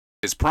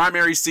It's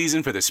primary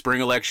season for the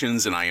spring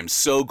elections, and I am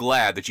so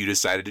glad that you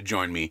decided to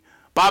join me.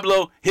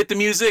 Pablo, hit the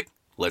music.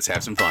 Let's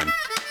have some fun.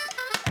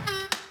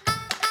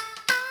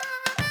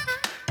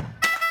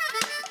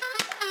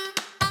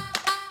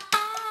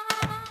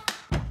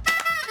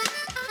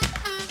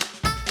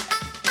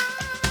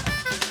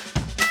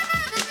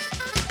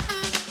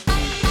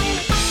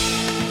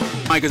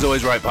 Mike is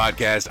Always Right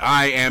podcast.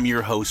 I am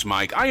your host,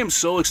 Mike. I am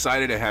so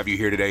excited to have you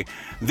here today.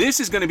 This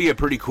is going to be a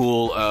pretty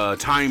cool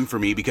time for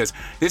me because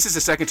this is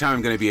the second time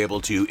I'm going to be able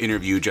to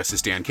interview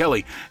Justice Dan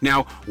Kelly.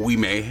 Now, we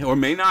may or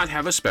may not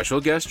have a special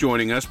guest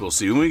joining us. We'll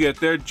see when we get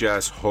there.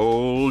 Just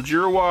hold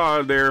your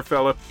wad there,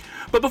 fella.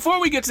 But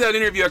before we get to that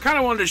interview, I kind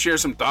of wanted to share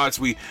some thoughts.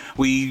 We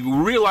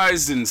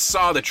realized and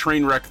saw the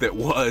train wreck that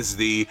was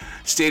the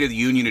State of the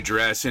Union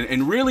address.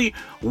 And really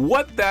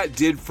what that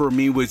did for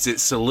me was it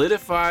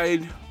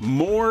solidified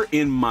more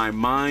in my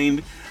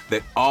mind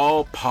that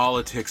all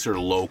politics are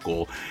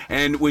local.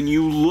 And when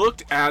you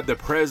looked at the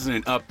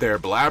president up there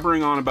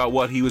blabbering on about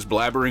what he was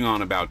blabbering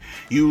on about,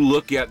 you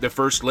look at the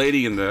first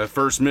lady and the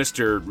first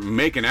mister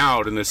making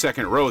out in the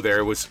second row there,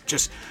 it was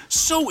just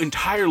so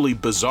entirely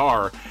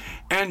bizarre.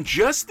 And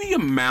just the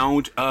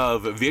amount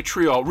of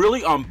vitriol,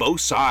 really on both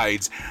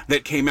sides,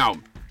 that came out.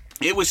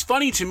 It was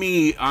funny to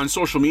me on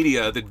social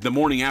media the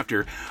morning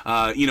after,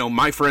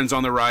 my friends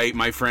on the right,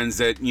 my friends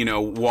that,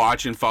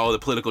 watch and follow the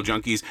political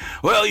junkies.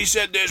 Well, he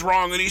said this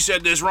wrong and he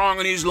said this wrong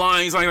and he's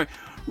lying. He's lying.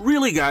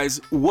 Really, guys,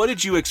 what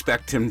did you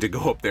expect him to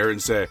go up there and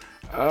say?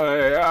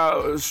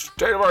 The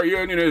state of our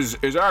union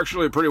is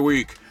actually pretty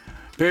weak.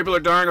 People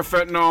are dying of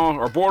fentanyl,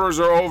 our borders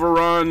are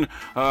overrun,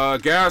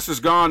 gas has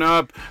gone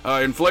up,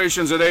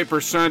 inflation's at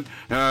 8%,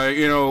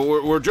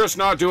 we're just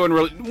not doing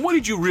really... What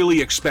did you really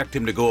expect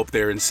him to go up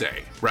there and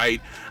say, right?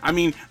 I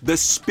mean, the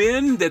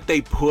spin that they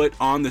put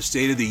on the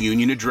State of the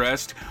Union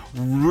address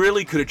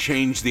really could have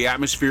changed the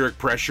atmospheric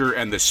pressure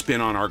and the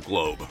spin on our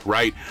globe,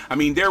 right? I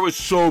mean, there was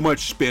so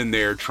much spin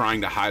there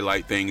trying to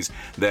highlight things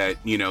that,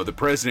 the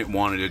president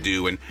wanted to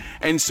do.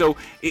 And so,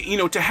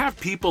 to have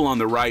people on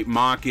the right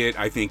mock it,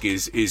 I think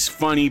is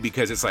funny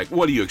because it's like,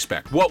 what do you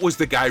expect? What was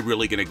the guy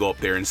really going to go up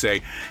there and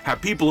say?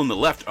 Have people on the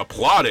left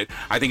applaud it?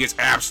 I think it's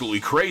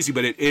absolutely crazy,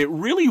 but it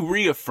really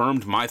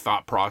reaffirmed my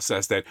thought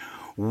process that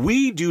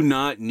we do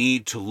not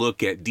need to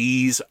look at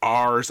D's,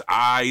 R's,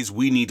 I's.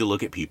 We need to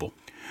look at people.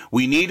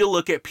 We need to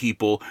look at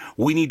people.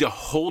 We need to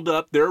hold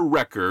up their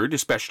record,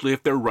 especially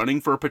if they're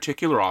running for a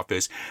particular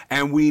office.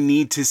 And we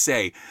need to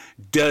say,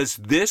 does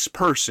this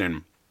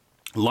person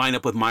line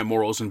up with my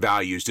morals and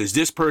values? Does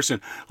this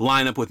person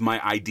line up with my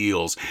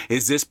ideals?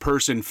 Is this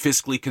person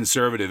fiscally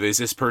conservative? Is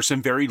this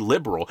person very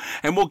liberal?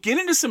 And we'll get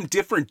into some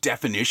different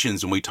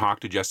definitions when we talk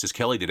to Justice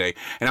Kelly today,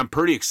 and I'm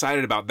pretty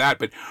excited about that.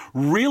 But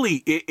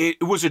really,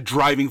 it was a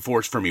driving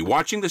force for me.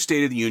 Watching the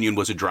State of the Union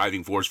was a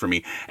driving force for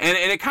me. And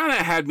it kind of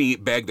had me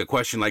beg the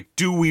question, like,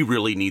 do we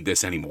really need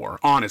this anymore?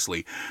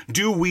 Honestly,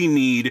 do we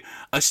need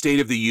a State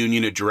of the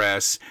Union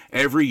address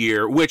every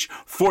year, which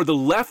for the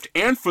left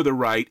and for the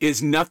right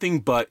is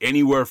nothing but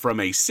anywhere from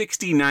a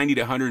 60, 90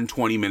 to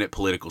 120 minute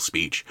political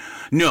speech?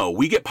 No,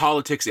 we get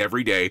politics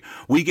every day.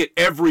 We get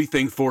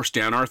everything forced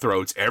down our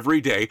throats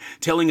every day,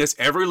 telling us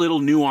every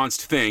little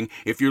nuanced thing.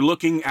 If you're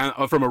looking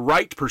at, from a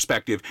right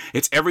perspective,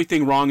 it's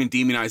everything wrong and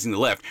demonizing the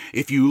left.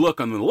 If you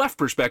look on the left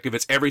perspective,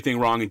 it's everything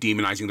wrong and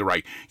demonizing the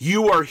right.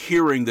 You are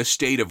hearing the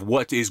state of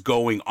what is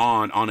going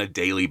on a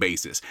daily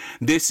basis.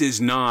 This is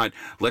not,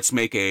 let's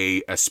make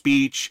a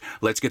speech,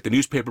 let's get the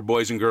newspaper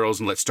boys and girls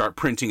and let's start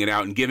printing it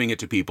out and giving it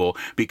to people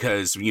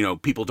because,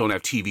 people don't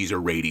have TVs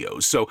or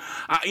radios. So,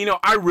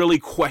 I really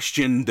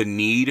question the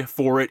need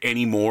for it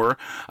anymore,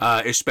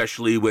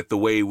 especially with the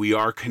way we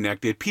are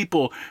connected.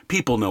 People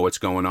know what's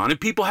going on, and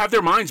people have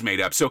their minds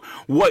made up. So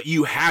what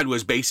you had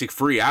was basic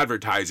free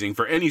advertising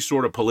for any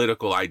sort of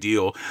political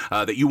ideal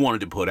that you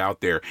wanted to put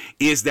out there.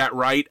 Is that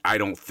right? I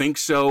don't think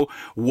so.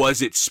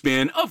 Was it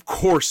spin? Of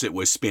course it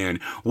was spin.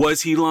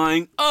 Was he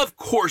lying? Of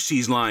course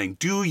he's lying.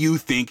 Do you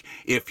think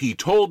if he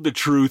told the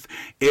truth,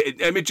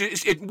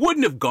 it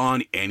wouldn't have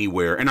gone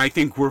anywhere? And I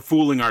think we're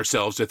fooling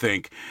ourselves to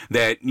think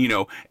that,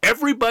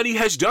 everybody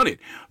has done it.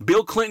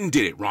 Bill Clinton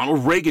did it.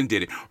 Ronald Reagan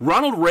did it.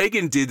 Ronald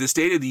Reagan did the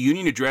State of the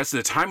Union address at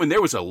a time when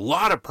there was a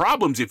lot of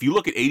problems. If you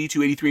look at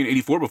 82, 83, and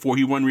 84 before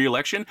he won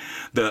re-election,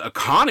 the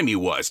economy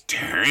was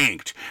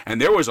tanked. And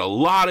there was a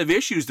lot of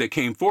issues that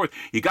came forth.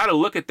 You got to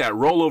look at that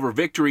rollover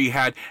victory he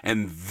had,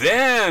 and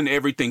then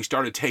everything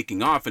started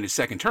taking off in his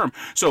second term.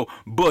 So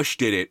Bush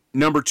did it.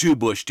 Number 2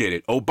 Bush did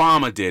it.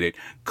 Obama did it.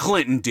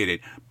 Clinton did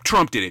it.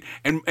 Trump did it.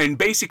 And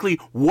basically,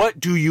 what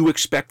do you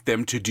expect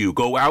them to do?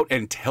 Go out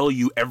and tell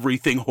you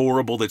everything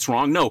horrible that's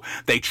wrong? No,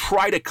 they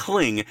try to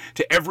cling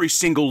to every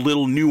single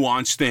little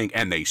nuanced thing,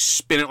 and they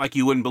spin it like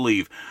you wouldn't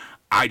believe.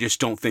 I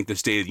just don't think the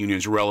State of the Union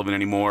is relevant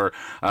anymore.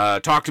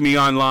 Talk to me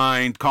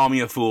online, call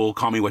me a fool,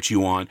 call me what you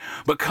want.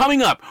 But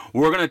coming up,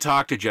 we're going to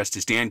talk to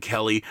Justice Dan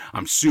Kelly.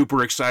 I'm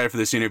super excited for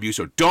this interview,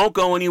 so don't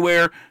go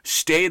anywhere.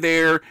 Stay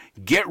there.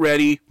 Get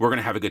ready. We're going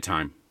to have a good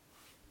time.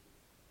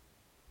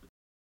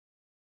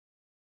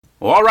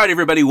 Well, all right,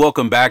 everybody,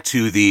 welcome back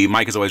to the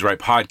Mike is Always Right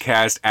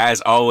podcast.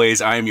 As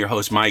always, I am your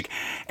host, Mike,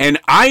 and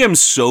I am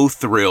so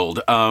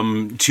thrilled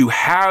to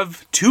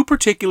have two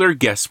particular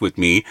guests with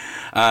me.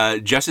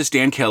 Justice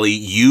Dan Kelly,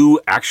 you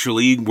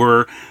actually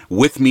were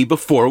with me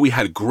before. We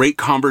had great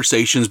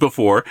conversations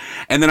before,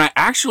 and then I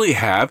actually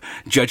have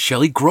Judge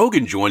Shelley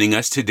Grogan joining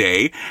us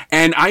today,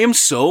 and I am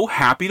so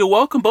happy to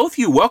welcome both of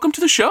you. Welcome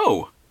to the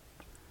show.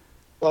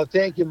 Well,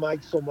 thank you,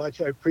 Mike, so much.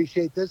 I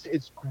appreciate this.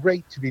 It's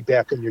great to be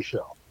back on your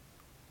show.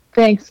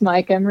 Thanks,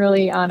 Mike. I'm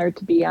really honored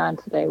to be on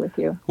today with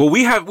you. Well,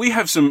 we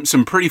have some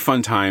pretty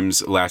fun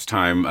times last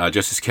time,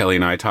 Justice Kelly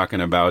and I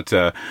talking about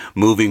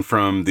moving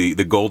from the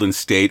Golden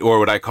State, or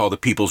what I call the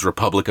People's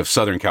Republic of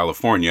Southern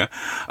California,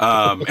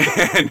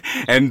 and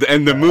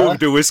the move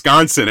to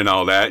Wisconsin and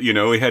all that. You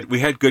know, we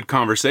had good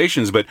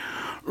conversations, but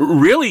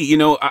really, you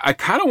know, I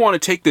kind of want to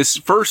take this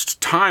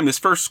first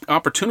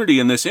opportunity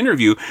in this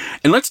interview,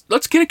 and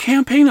let's get a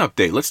campaign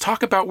update. Let's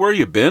talk about where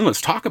you've been.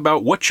 Let's talk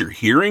about what you're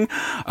hearing.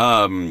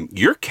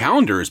 Your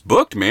calendar is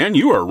booked, man.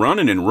 You are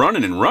running and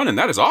running and running.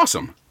 That is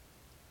awesome.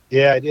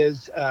 Yeah, it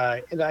is,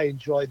 and I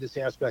enjoy this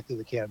aspect of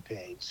the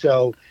campaign.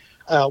 So,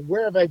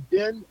 where have I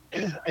been?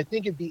 I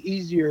think it'd be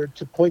easier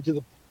to point to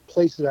the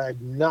places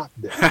I've not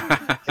been,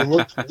 and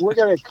we're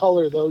going to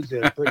color those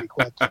in pretty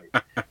quickly.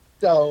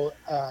 So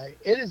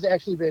it has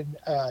actually been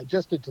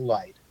just a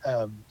delight.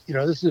 You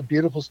know, this is a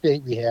beautiful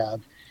state we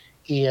have.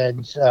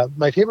 And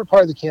my favorite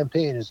part of the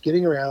campaign is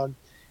getting around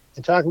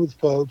and talking with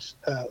folks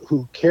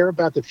who care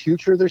about the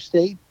future of their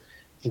state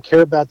and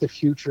care about the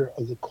future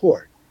of the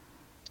court.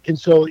 And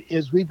so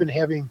as we've been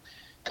having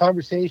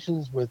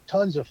conversations with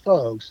tons of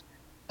folks,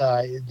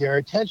 their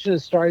attention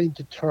is starting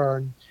to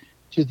turn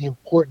to the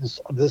importance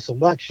of this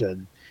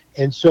election.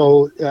 And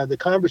so the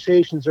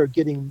conversations are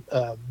getting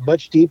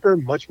much deeper,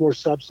 much more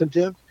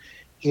substantive,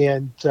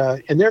 and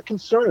they're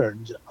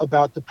concerned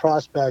about the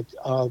prospect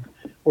of,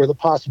 or the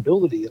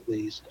possibility at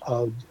least,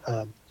 of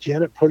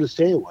Janet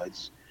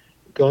Protasiewicz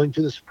going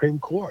to the Supreme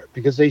Court,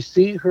 because they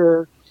see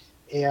her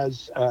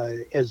as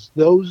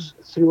those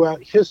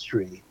throughout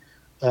history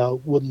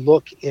would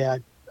look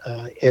at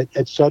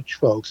such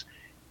folks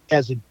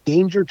as a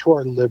danger to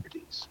our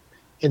liberties.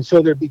 And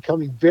so they're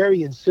becoming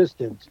very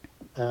insistent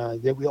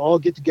that we all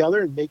get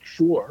together and make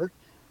sure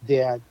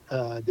that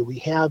we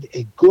have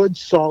a good,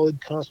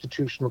 solid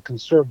constitutional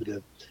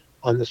conservative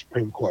on the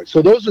Supreme Court.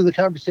 So those are the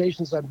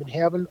conversations I've been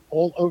having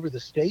all over the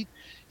state.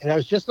 And I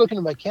was just looking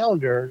at my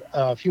calendar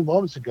a few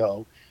moments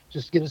ago,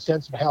 just to get a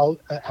sense of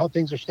how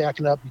things are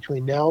stacking up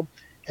between now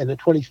and the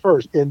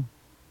 21st. And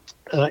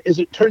as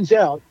it turns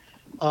out,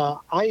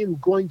 I am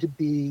going to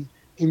be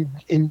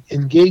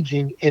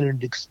engaging in an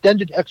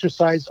extended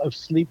exercise of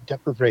sleep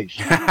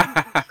deprivation.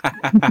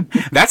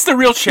 That's the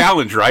real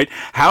challenge, right?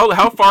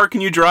 How far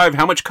can you drive?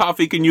 How much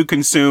coffee can you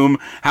consume?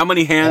 How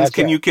many hands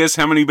can you kiss?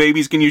 How many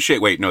babies can you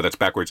shake? Wait, no, that's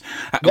backwards.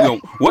 You know,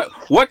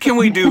 what can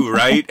we do,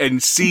 right?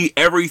 And see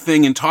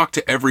everything and talk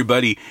to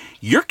everybody.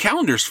 Your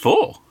calendar's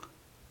full.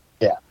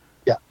 Yeah,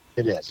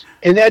 it is.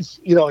 And that's,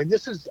 you know, and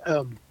this is,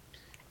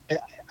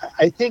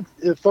 I think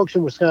the folks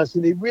in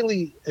Wisconsin, they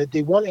really,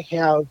 they want to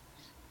have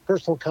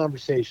personal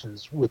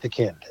conversations with the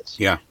candidates.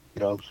 Yeah.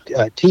 You know,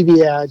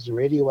 TV ads and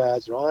radio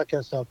ads and all that kind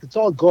of stuff. It's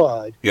all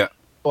good. Yeah.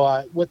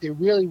 But what they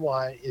really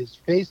want is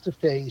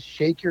face-to-face,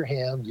 shake your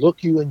hand,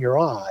 look you in your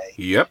eye.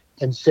 Yep.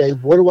 And say,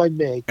 what do I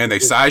make? And they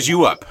size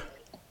you up.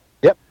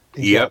 Yep.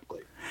 Exactly. Yep.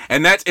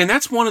 And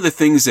that's one of the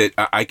things that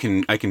I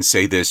can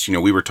say this. You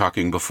know, we were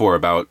talking before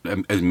about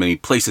as many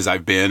places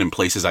I've been and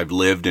places I've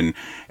lived and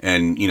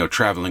you know,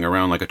 traveling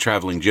around like a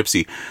traveling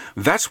gypsy.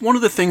 That's one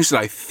of the things that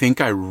I think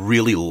I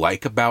really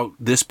like about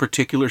this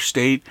particular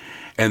state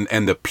and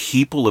the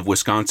people of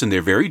Wisconsin.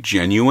 They're very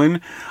genuine.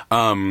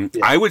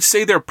 I would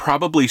say they're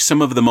probably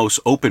some of the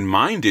most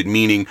open-minded,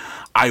 meaning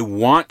I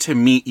want to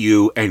meet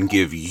you and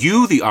give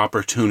you the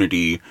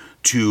opportunity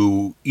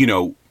to, you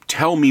know,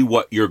 tell me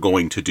what you're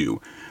going to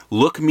do.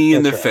 Look me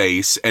in the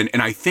face, and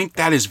I think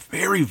that is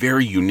very,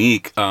 very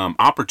unique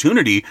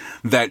opportunity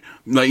that,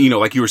 you know,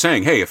 like you were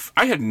saying, hey, if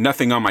I had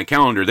nothing on my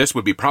calendar, this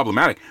would be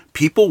problematic.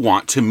 People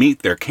want to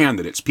meet their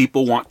candidates.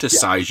 People want to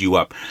size you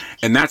up,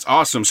 and that's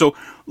awesome. So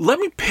let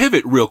me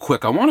pivot real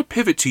quick. I want to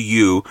pivot to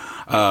you,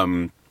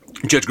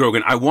 Judge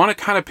Grogan. I want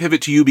to kind of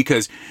pivot to you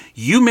because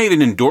you made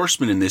an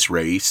endorsement in this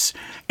race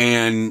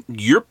and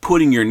you're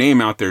putting your name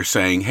out there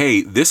saying,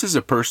 hey, this is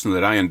a person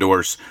that I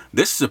endorse.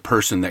 This is a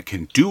person that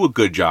can do a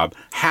good job,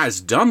 has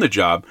done the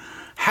job.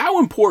 How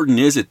important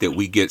is it that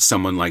we get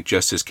someone like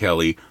Justice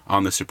Kelly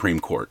on the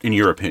Supreme Court, in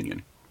your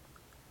opinion?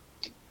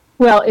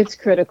 Well, it's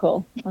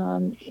critical.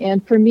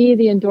 And for me,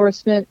 the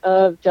endorsement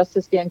of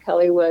Justice Dan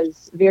Kelly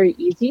was very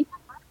easy.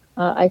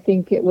 I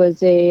think it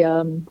was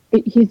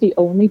he's the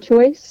only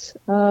choice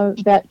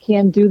that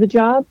can do the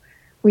job.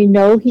 We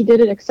know he did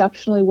it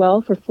exceptionally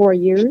well for 4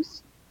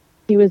 years.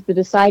 He was the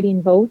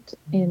deciding vote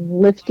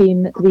in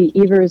lifting the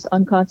Evers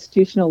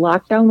unconstitutional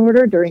lockdown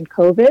order during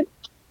COVID.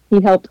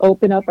 He helped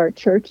open up our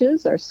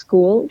churches, our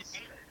schools,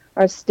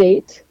 our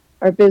state,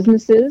 our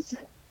businesses.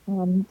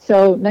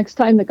 So next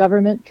time the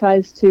government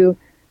tries to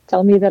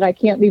tell me that I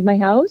can't leave my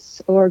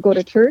house or go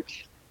to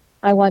church.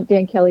 I want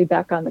Dan Kelly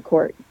back on the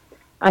court.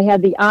 I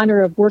had the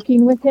honor of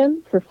working with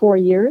him for 4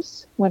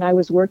 years when I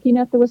was working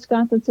at the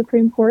Wisconsin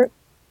Supreme Court.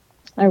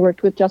 I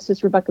worked with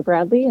Justice Rebecca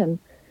Bradley, and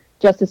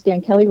Justice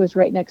Dan Kelly was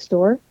right next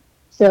door.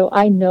 So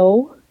I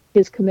know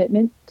his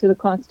commitment to the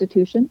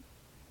Constitution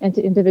and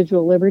to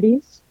individual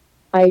liberties.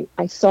 I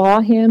saw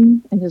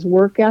him and his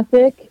work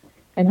ethic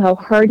and how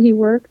hard he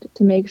worked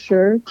to make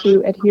sure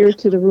to adhere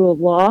to the rule of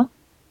law.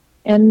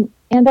 And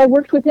I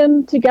worked with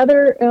him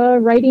together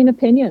writing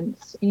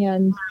opinions.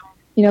 And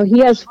he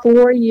has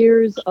 4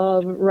 years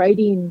of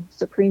writing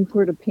Supreme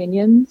Court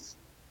opinions,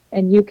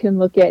 and you can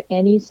look at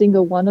any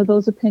single one of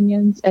those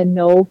opinions and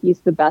know he's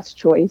the best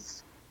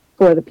choice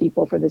for the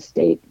people, for the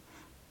state.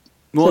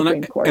 Well,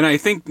 and I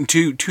think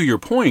to your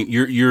point,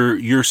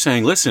 you're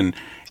saying, listen,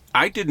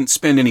 I didn't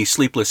spend any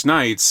sleepless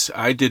nights.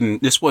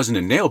 This wasn't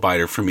a nail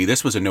biter for me.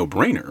 This was a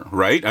no-brainer,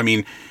 right? I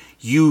mean,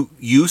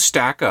 you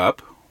stack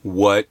up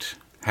what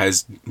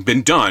has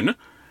been done,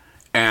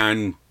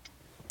 and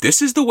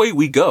this is the way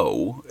we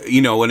go.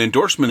 An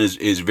endorsement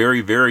is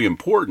very, very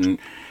important,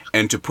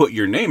 and to put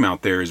your name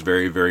out there is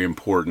very, very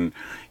important.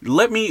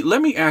 Let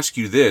me ask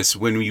you this: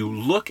 when you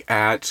look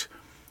at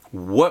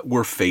what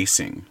we're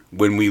facing,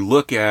 when we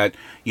look at,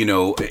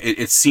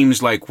 it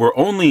seems like we're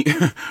only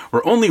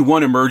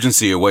one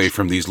emergency away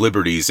from these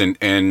liberties,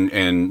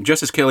 and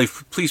Justice Kelly,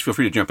 please feel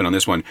free to jump in on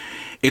this one.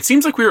 It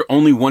seems like we're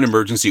only one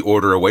emergency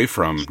order away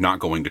from not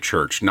going to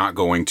church, not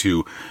going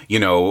to,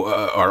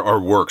 our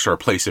works, our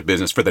place of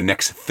business for the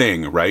next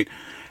thing, right?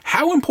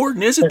 How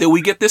important is it that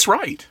we get this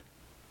right?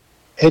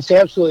 It's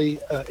absolutely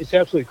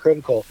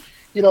critical.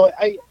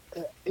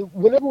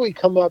 Whenever we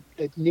come up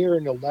near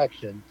an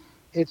election,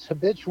 it's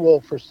habitual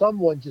for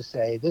someone to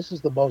say, this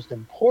is the most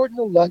important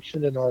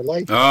election in our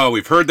life. Oh,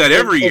 we've heard that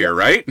every year,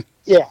 right?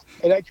 Yeah,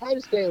 and I try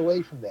to stay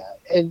away from that.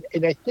 And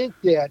I think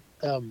that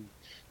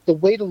the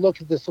way to look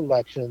at this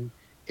election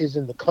is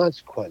in the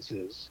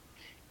consequences.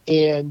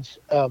 And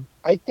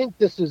I think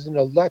this is an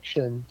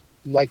election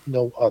like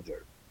no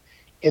other.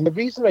 And the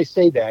reason I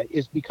say that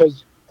is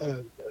because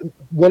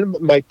one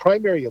of my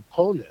primary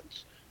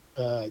opponents,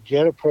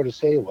 Janet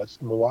Protasiewicz,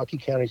 the Milwaukee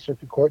County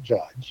Circuit Court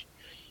judge,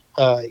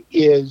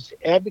 is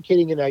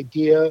advocating an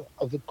idea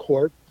of the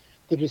court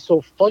that is so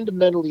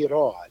fundamentally at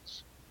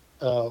odds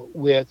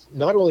with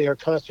not only our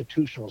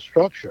constitutional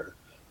structure,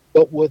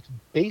 but with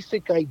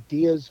basic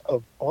ideas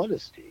of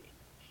honesty.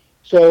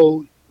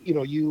 So, I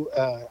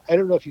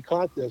don't know if you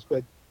caught this, but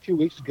a few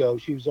weeks ago,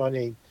 she was on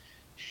a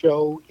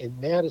show in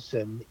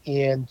Madison,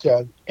 and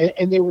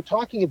they were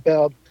talking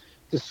about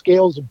the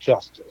scales of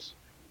justice,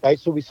 right?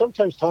 So we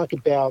sometimes talk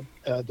about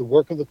the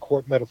work of the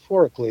court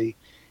metaphorically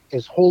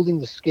as holding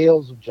the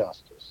scales of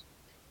justice.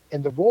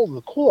 And the role of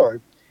the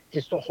court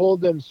is to hold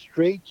them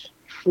straight,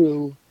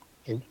 true,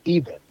 and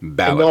even.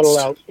 Balanced. And not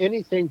allow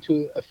anything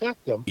to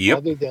affect them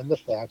other than the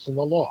facts and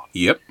the law.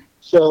 Yep.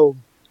 So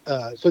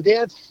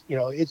that's,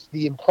 it's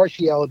the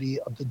impartiality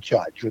of the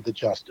judge or the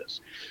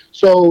justice.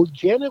 So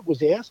Janet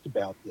was asked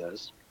about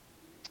this,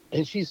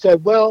 and she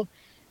said, well,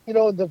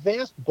 in the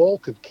vast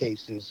bulk of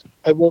cases,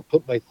 I won't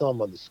put my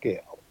thumb on the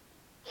scale.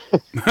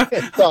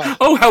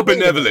 Oh, how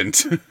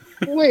benevolent.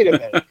 Wait a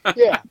minute.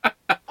 Yeah.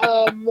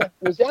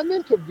 Was that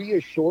meant to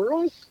reassure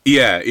us?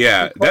 Yeah.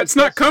 Because that's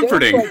not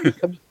comforting.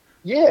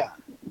 Yeah.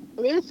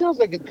 I mean, it sounds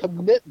like a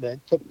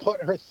commitment to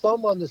put her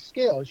thumb on the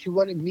scale. And she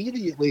went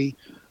immediately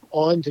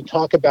on to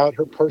talk about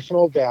her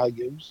personal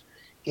values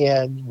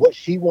and what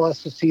she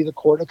wants to see the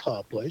court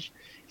accomplish.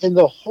 And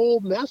the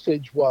whole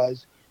message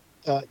was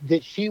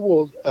that she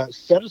will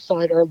set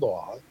aside our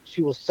law,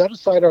 she will set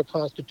aside our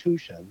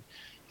Constitution,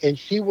 and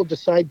she will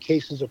decide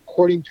cases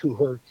according to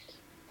her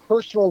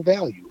personal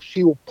value.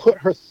 She will put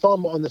her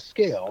thumb on the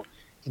scale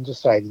in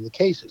deciding the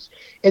cases.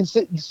 And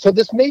so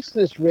this makes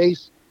this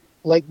race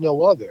like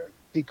no other,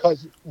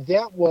 because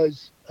that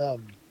was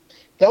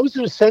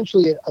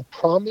essentially a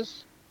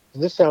promise,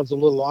 and this sounds a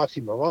little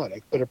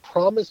oxymoronic, but a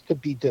promise to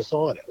be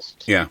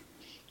dishonest. Yeah.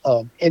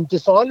 And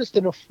dishonest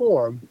in a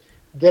form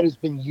that has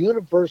been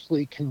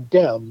universally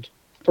condemned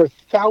for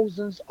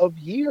thousands of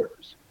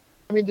years.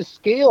 I mean, the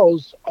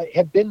scales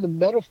have been the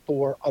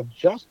metaphor of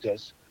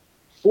justice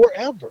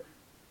forever,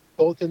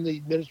 both in the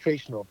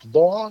administration of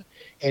law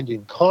and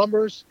in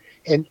commerce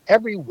and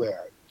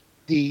everywhere.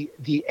 The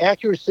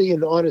accuracy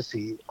and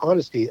honesty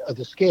of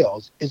the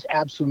scales is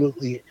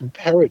absolutely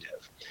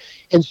imperative.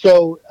 And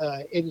so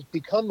it has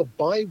become a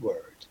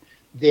byword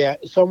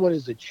that someone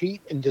is a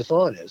cheat and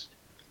dishonest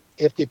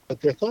if they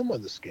put their thumb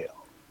on the scale.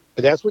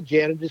 But that's what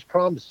Janet is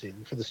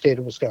promising for the state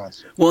of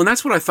Wisconsin. Well, and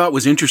that's what I thought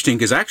was interesting,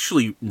 because I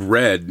actually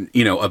read,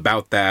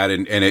 about that,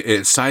 and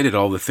it cited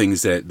all the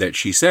things that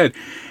she said.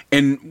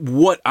 And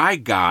what I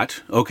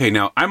got, okay,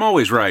 now I'm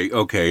always right,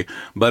 okay,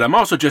 but I'm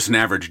also just an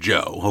average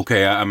Joe,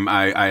 okay?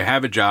 I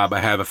have a job,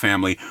 I have a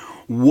family.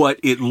 What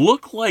it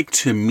looked like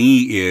to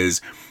me is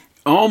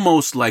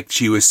almost like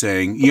she was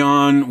saying,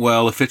 Jan,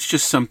 well, if it's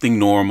just something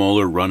normal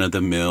or run of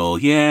the mill,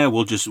 yeah,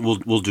 we'll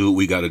do what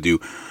we got to do.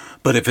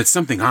 But if it's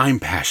something I'm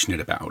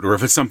passionate about, or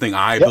if it's something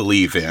I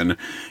believe in,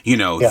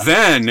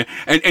 then,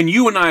 and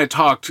you and I had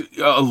talked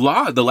a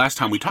lot the last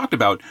time we talked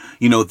about,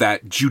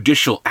 that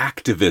judicial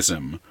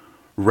activism,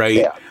 right?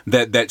 Yeah.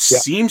 That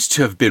seems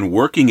to have been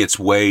working its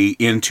way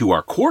into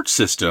our court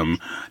system.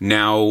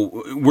 Now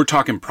we're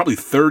talking probably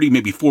 30,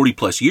 maybe 40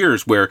 plus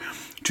years where,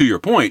 to your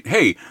point,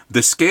 hey,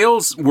 the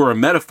scales were a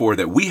metaphor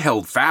that we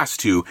held fast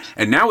to.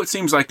 And now it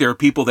seems like there are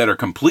people that are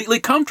completely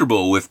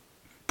comfortable with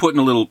putting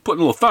a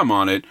little thumb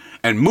on it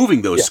and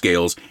moving those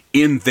scales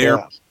in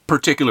their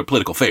particular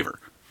political favor.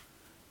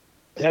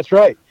 That's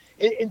right.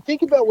 And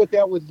think about what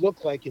that would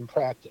look like in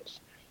practice.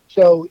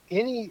 So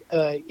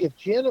if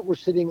Janet were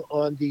sitting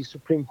on the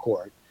Supreme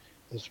Court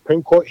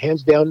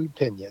hands down an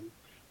opinion,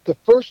 the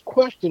first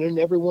question in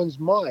everyone's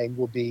mind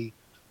will be,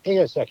 hang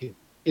on a second,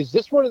 is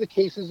this one of the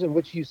cases in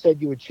which you said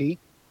you would cheat?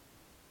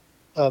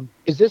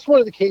 Is this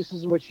one of the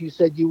cases in which you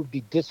said you would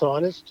be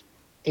dishonest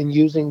in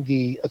using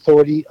the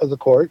authority of the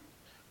court?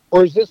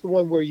 Or is this the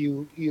one where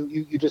you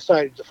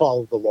decided to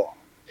follow the law?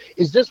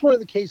 Is this one of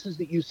the cases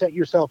that you set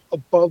yourself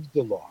above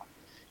the law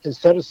and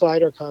set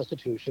aside our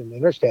Constitution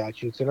and our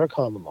statutes and our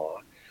common law?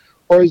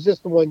 Or is this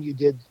the one you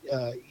did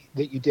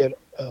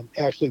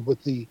actually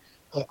with the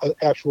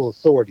actual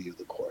authority of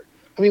the court?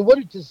 I mean, what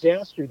a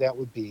disaster that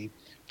would be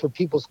for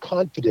people's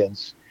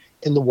confidence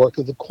in the work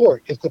of the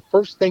court if the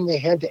first thing they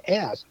had to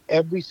ask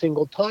every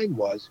single time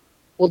was,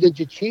 well, did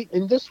you cheat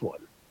in this one?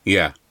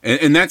 Yeah,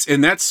 and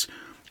that's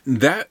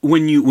that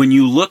when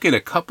you look at a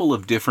couple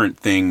of different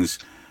things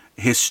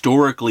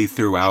historically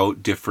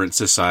throughout different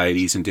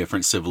societies and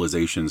different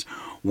civilizations,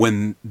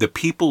 when the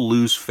people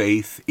lose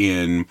faith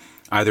in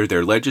either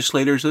their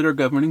legislators that are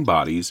governing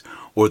bodies,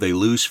 or they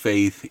lose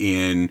faith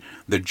in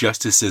the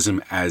justice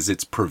system as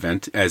it's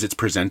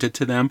presented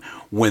to them,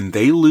 when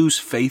they lose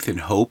faith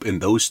and hope in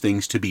those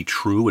things to be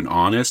true and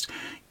honest,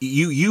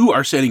 you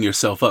are setting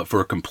yourself up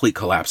for a complete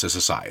collapse of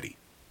society.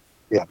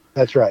 Yeah,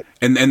 that's right.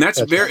 And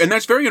that's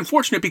very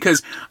unfortunate,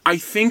 because I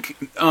think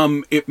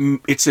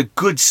it's a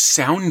good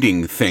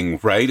sounding thing,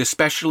 right?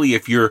 Especially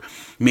if you're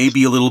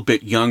maybe a little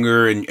bit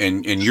younger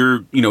and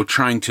you're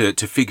trying to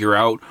figure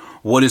out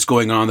what is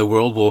going on in the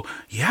world. Well,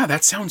 yeah,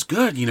 that sounds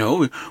good.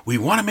 We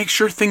want to make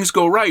sure things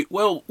go right.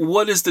 Well,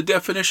 what is the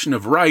definition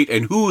of right,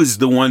 and who is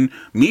the one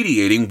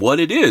mediating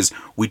what it is?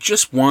 We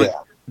just want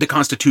the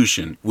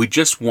Constitution. We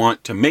just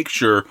want to make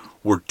sure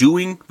we're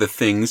doing the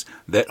things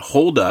that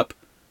hold up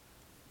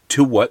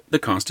to what the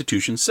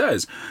Constitution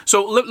says.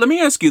 So let me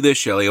ask you this,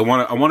 Shelley. I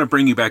want to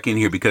bring you back in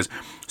here, because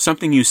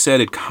something you said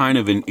had kind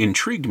of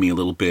intrigued me a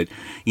little bit.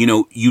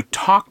 You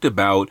talked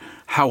about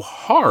how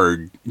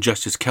hard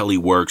Justice Kelly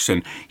works,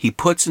 and he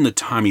puts in the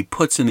time, he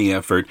puts in the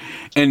effort.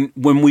 And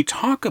when we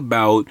talk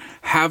about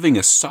having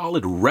a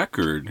solid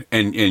record,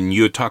 and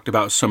you had talked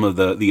about some of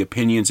the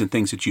opinions and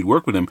things that you'd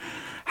work with him,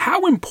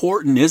 how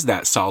important is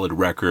that solid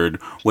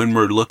record when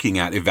we're looking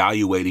at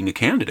evaluating a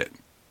candidate?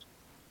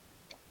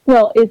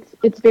 Well,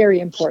 it's very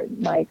important,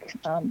 Mike.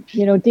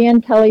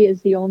 Dan Kelly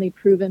is the only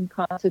proven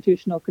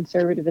constitutional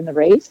conservative in the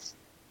race.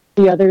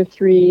 The other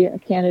three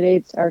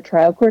candidates are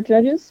trial court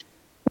judges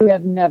who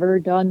have never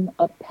done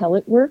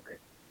appellate work.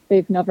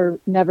 They've never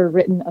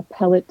written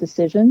appellate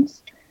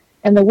decisions.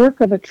 And the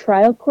work of a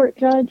trial court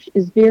judge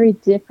is very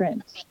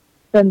different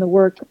than the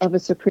work of a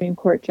Supreme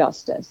Court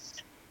justice.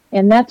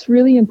 And that's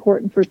really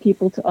important for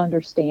people to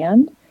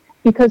understand,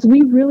 because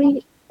we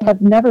really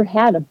have never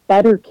had a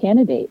better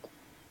candidate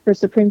for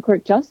Supreme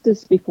Court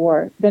justice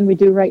before than we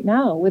do right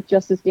now with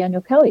Justice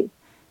Daniel Kelly.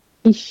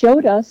 He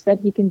showed us that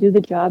he can do the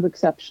job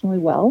exceptionally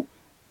well.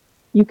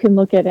 You can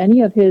look at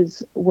any of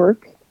his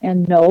work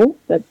and know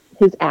that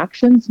his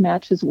actions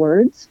match his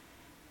words.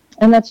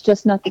 And that's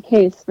just not the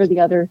case for the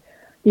other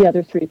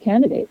three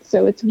candidates.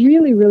 So it's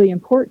really, really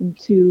important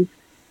to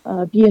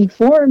be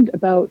informed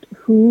about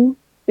who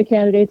the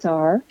candidates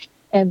are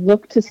and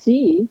look to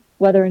see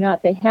whether or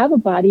not they have a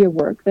body of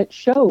work that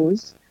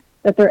shows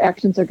that their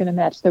actions are going to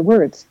match their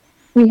words.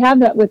 We have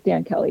that with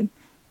Dan Kelly.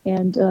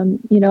 And,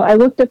 I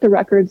looked at the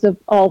records of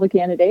all the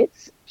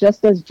candidates,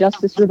 just as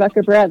Justice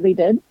Rebecca Bradley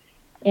did.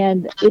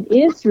 And it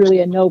is really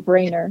a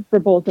no-brainer for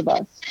both of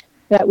us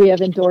that we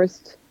have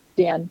endorsed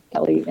Dan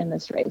Kelly in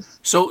this race.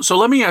 So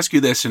let me ask you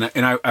this, and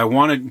I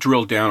want to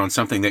drill down on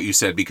something that you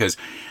said, because,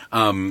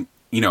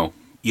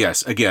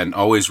 yes, again,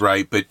 always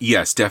right, but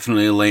yes,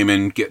 definitely a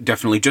layman,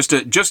 definitely just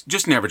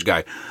an average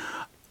guy.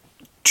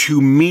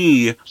 To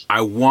me, I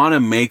want to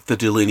make the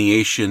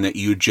delineation that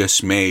you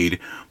just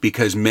made,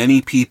 because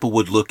many people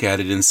would look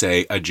at it and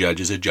say, a judge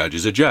is a judge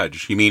is a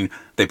judge. You mean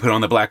they put on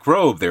the black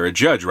robe, they're a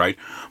judge, right?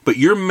 But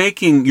you're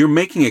making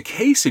a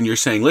case, and you're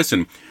saying,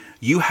 listen,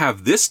 you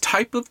have this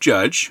type of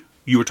judge.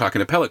 You were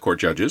talking appellate court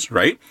judges,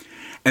 right?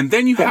 And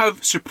then you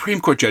have Supreme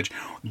Court judge.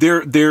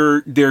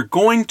 They're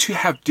going to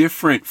have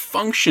different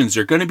functions.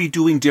 They're going to be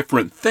doing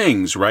different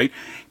things, right?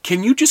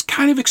 Can you just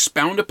kind of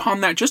expound upon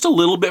that just a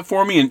little bit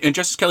for me? And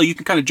Justice Kelly, you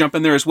can kind of jump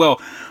in there as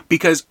well,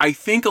 because I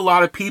think a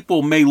lot of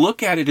people may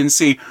look at it and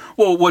say,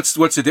 well, what's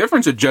the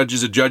difference? A judge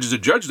is a judge is a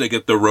judge. They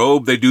get the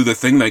robe, they do the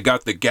thing, they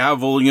got the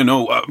gavel,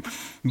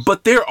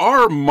 but there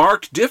are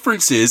marked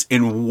differences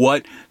in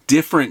what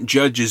different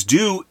judges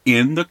do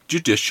in the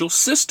judicial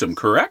system,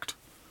 correct?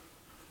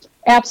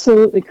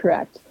 Absolutely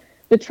correct.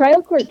 The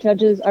trial court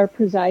judges are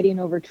presiding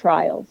over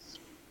trials.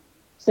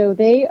 So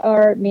they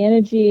are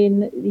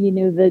managing,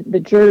 the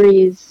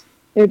juries,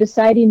 they're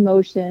deciding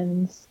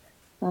motions,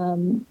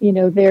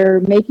 they're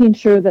making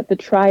sure that the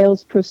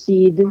trials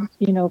proceed,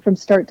 from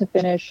start to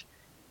finish,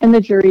 and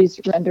the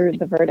juries render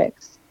the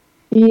verdicts.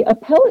 The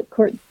appellate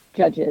court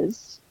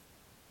judges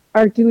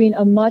are doing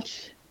a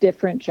much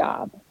different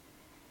job.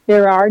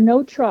 There are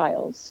no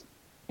trials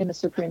in the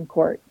Supreme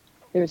Court.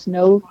 There's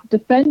no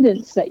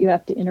defendants that you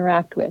have to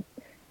interact with.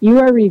 You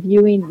are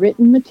reviewing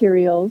written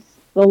materials,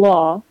 the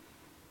law,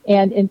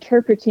 and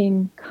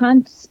interpreting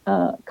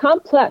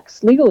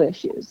complex legal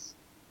issues.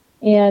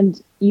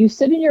 And you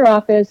sit in your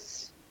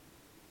office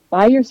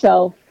by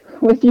yourself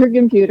with your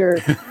computer,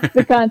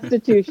 the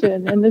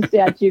Constitution and the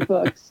statute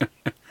books,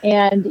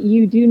 and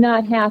you do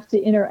not have to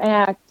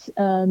interact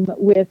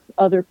with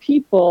other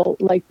people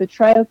like the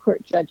trial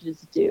court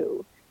judges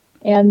do.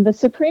 And the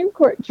Supreme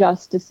Court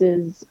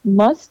justices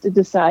must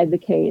decide the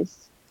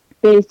case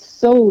based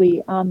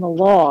solely on the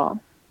law.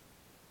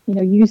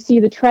 You see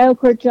the trial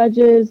court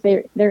judges,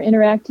 they're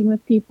interacting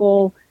with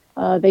people,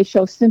 they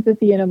show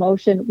sympathy and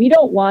emotion. We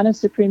don't want a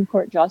Supreme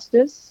Court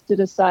justice to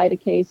decide a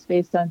case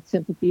based on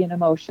sympathy and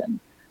emotion.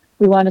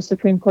 We want a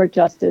Supreme Court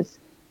justice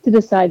to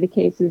decide the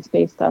cases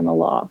based on the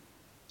law.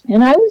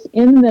 And I was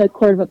in the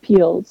Court of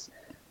Appeals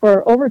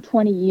for over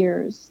 20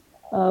 years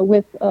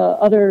with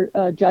other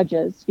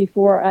judges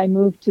before I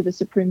moved to the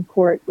Supreme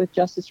Court with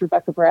Justice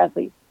Rebecca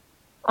Bradley.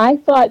 I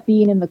thought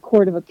being in the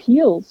Court of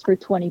Appeals for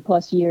 20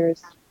 plus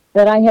years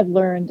that I had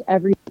learned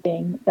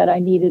everything that I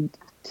needed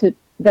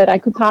that I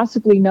could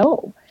possibly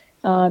know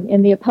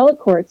in the appellate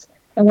courts.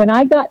 And when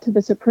I got to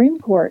the Supreme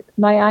Court,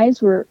 my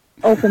eyes were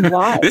open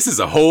wide. This is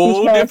a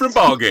whole different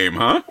ballgame,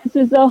 huh? This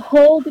is a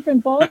whole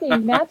different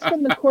ballgame. That's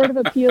from the Court of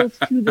Appeals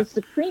to the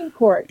Supreme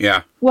Court.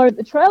 Yeah. Where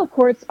the trial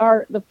courts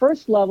are the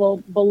first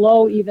level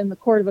below even the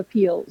Court of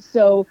Appeals.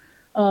 So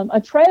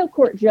a trial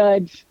court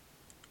judge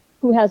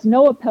who has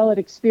no appellate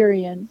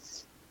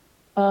experience,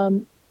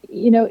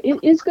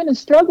 is going to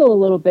struggle a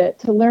little bit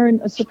to learn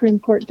a Supreme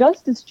Court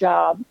justice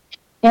job.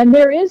 And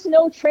there is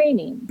no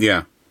training.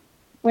 Yeah.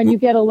 When you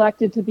get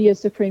elected to be a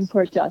Supreme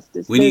Court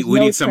justice. We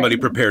need somebody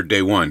prepared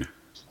day one.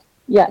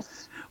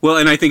 Yes. Well,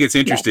 and I think it's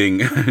interesting,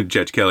 yes.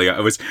 Judge Kelly,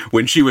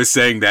 when she was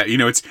saying that,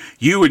 it's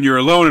you and you're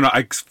alone,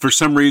 and for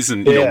some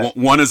reason,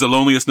 one is the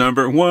loneliest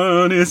number.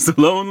 One is the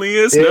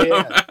loneliest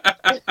number.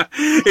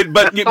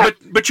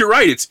 But you're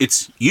right.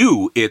 It's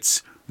you.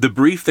 It's the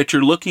brief that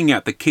you're looking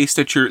at, the case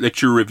that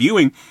you're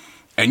reviewing,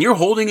 and you're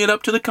holding it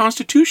up to the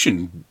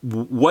Constitution.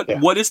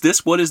 What is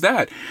this? What is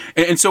that?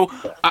 And so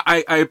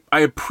I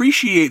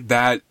appreciate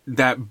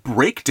that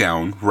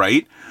breakdown,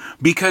 right?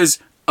 Because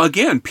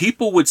again,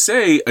 people would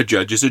say a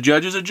judge is a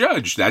judge is a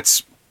judge.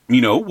 That's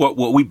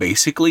what we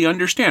basically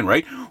understand,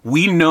 right?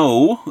 We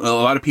know, a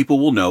lot of people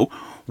will know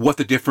what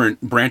the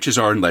different branches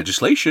are in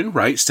legislation,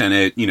 right?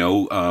 Senate,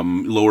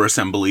 lower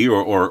assembly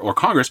or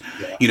Congress.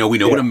 Yeah. We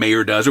know what a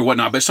mayor does or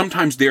whatnot, but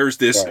sometimes there's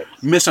this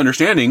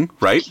misunderstanding,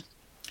 right?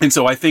 And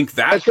so I think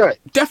that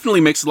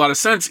definitely makes a lot of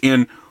sense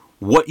in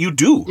what you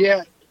do.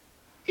 Yeah.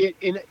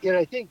 And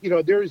I think,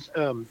 there's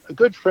a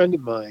good friend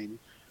of mine,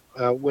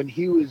 when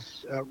he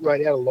was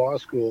right out of law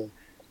school,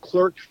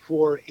 clerked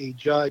for a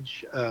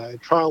judge,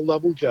 trial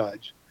level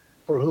judge,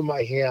 for whom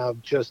I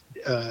have just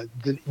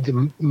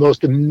the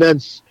most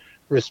immense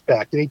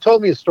respect. And he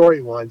told me a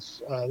story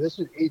once.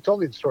 He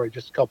told me the story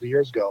just a couple of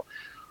years ago,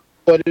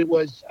 but it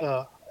was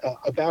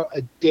about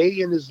a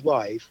day in his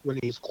life when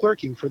he's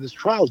clerking for this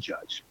trial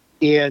judge.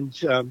 And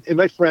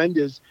my friend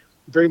is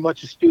very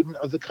much a student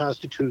of the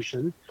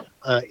Constitution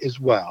as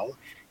well.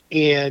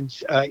 And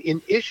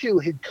an issue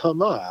had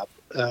come up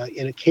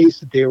in a case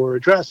that they were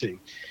addressing.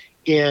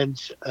 And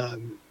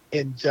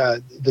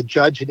the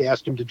judge had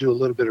asked him to do a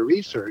little bit of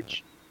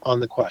research on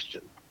the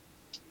question.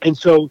 And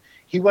so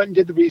he went and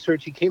did the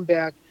research. He came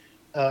back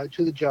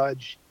to the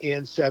judge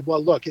and said,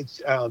 well, look,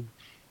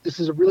 this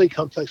is a really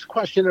complex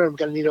question, and I'm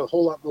going to need a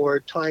whole lot more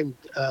time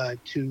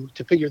to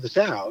figure this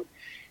out.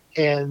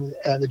 And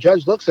the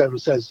judge looks at him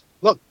and says,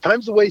 look,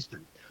 time's a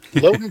wasting.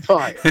 Load and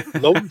fire.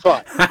 Load and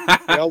fire.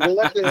 We'll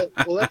let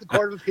the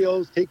Court of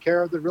Appeals take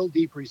care of the real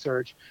deep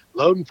research.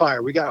 Load and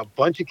fire. We got a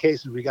bunch of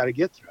cases we got to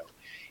get through.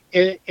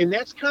 And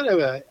that's kind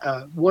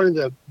of one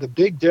of the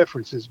big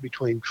differences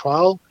between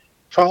trial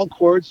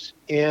courts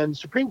and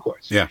Supreme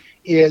Courts. Yeah.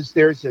 is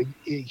there's a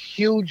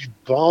huge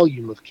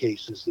volume of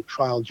cases that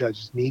trial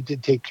judges need to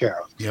take care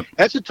of. Yep.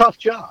 That's a tough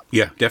job.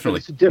 Yeah,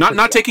 definitely. It's a different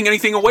Not job. taking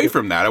anything away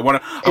from that. I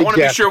want to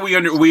be sure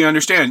we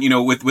understand.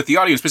 With the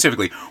audience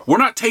specifically, we're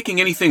not taking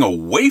anything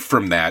away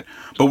from that,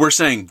 but we're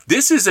saying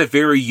this is a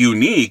very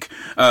unique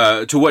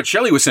to what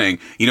Shelley was saying.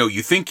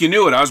 You think you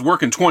knew it. I was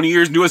working 20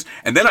 years doing this,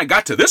 and then I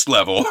got to this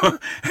level, and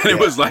it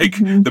was like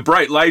the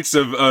bright lights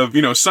of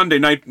Sunday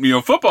night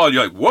football. And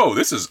you're like, whoa,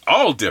 this is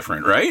all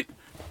different, right?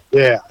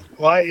 Yeah.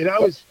 Well, I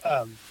was,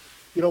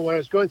 when I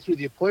was going through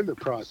the appointment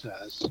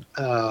process,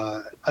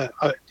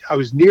 I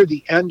was near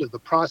the end of the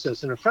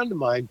process, and a friend of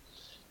mine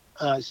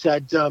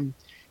said,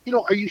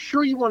 are you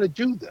sure you want to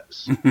do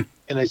this?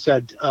 And I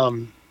said,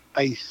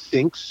 I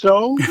think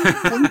so.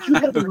 What did you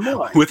have in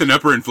mind? With an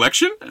upper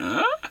inflection?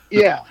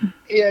 Yeah.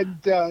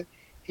 And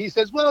he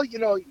says, well, you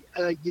know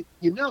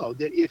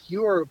that if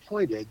you are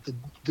appointed,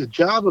 the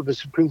job of a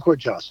Supreme Court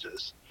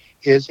justice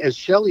is, as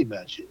Shelley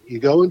mentioned, you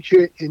go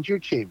into your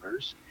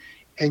chambers,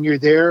 and you're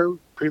there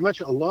pretty much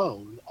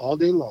alone all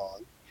day long.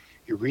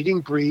 You're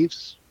reading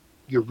briefs,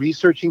 you're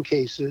researching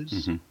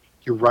cases,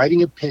 you're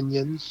writing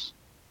opinions.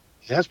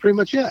 And that's pretty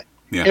much it.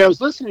 Yeah. And I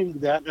was listening to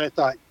that, and I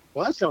thought,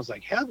 well, that sounds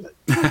like heaven.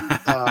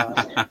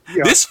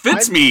 This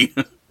fits me.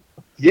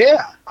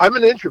 Yeah, I'm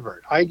an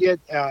introvert. I get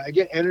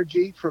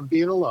energy from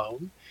being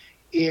alone,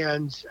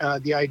 and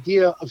the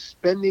idea of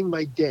spending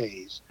my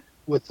days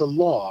with the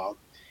law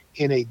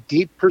in a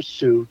deep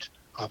pursuit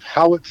of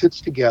how it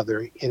fits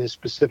together in a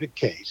specific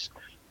case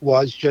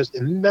was just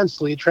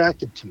immensely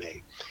attractive to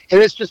me.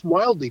 And it's just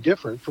wildly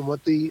different from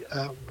what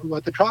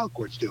the trial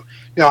courts do.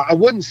 Now, I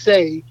wouldn't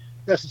say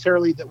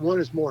necessarily that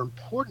one is more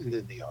important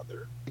than the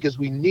other, because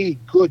we need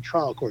good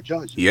trial court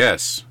judges.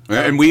 Yes,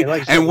 and we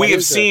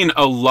have seen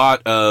a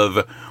lot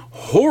of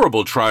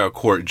horrible trial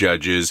court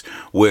judges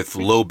with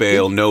low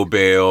bail, no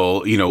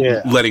bail,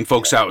 letting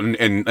folks out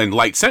and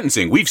light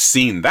sentencing. We've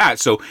seen that.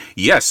 So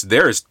yes,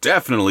 there is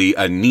definitely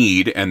a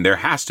need, and there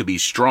has to be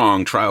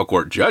strong trial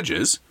court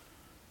judges.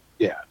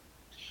 Yeah.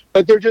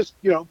 But they're just,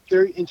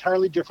 they're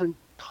entirely different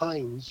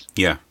kinds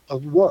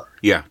of work.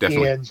 Yeah,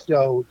 definitely. And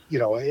so,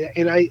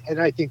 and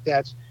I think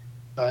that's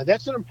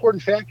an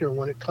important factor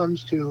when it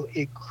comes to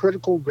a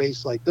critical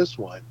race like this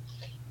one,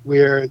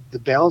 where the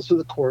balance of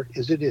the court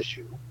is at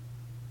issue.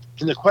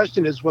 And the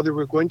question is whether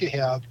we're going to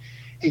have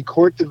a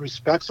court that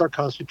respects our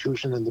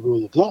Constitution and the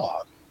rule of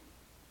law,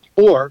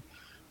 or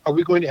are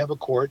we going to have a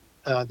court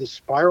that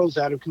spirals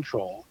out of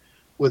control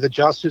with a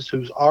justice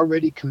who's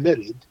already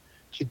committed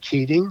to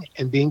cheating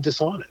and being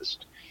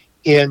dishonest.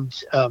 And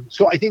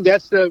so I think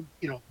that's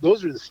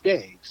those are the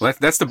stakes. Well,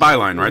 that's the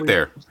byline right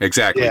there.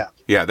 Exactly.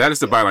 Yeah, that is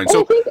the byline.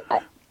 So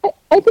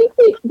I think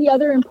the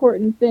other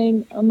important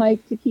thing,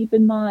 Mike, to keep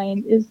in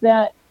mind is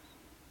that,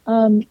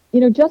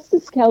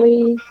 Justice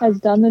Kelly has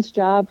done this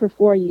job for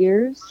 4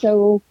 years.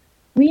 So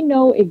we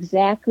know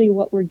exactly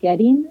what we're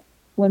getting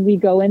when we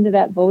go into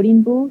that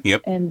voting booth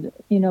and,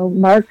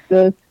 mark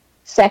the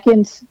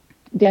second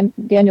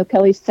Daniel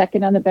Kelly's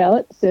second on the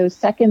ballot. So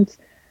second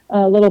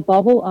little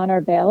bubble on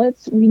our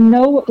ballots. We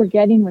know what we're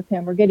getting with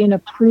him. We're getting a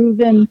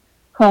proven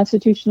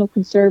constitutional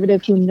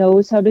conservative who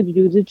knows how to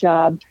do the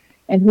job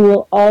and who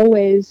will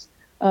always,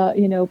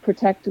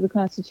 protect the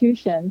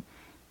Constitution.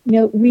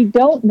 We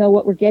don't know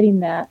what we're getting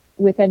that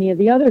with any of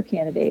the other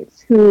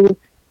candidates who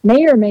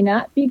may or may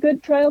not be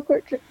good trial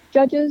court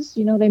judges.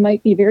 They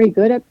might be very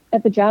good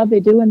at the job they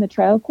do in the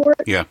trial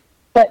court. Yeah.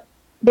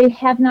 They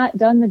have not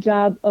done the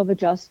job of a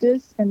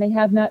justice, and they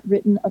have not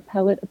written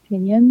appellate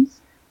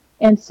opinions.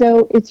 And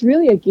so it's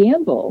really a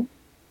gamble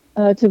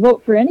to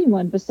vote for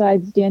anyone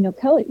besides Daniel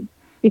Kelly,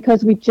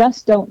 because we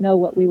just don't know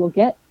what we will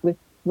get with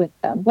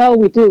them. Well,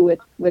 we do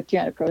with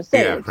Janet Crosay.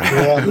 Yeah,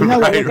 right. We know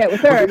what we'll get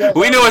with her.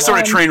 We know what sort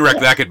of train wreck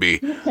that could be.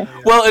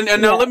 Well,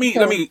 and now let me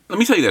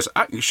tell you this,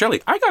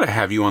 Shelley. I got to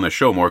have you on the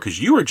show more,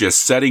 because you were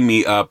just setting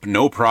me up,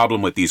 no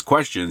problem with these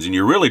questions, and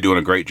you're really doing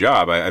a great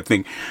job. I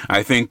think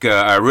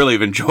I really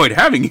have enjoyed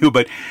having you.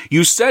 But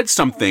you said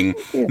something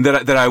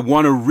that I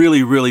want to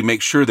really, really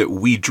make sure that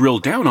we drill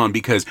down on,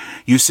 because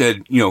you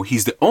said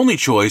he's the only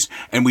choice,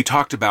 and we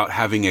talked about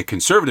having a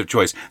conservative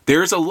choice.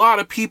 There's a lot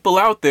of people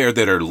out there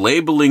that are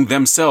labeling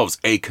themselves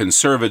a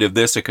conservative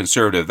this, a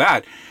conservative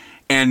that.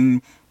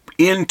 And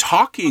in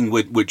talking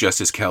with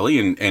Justice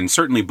Kelly, and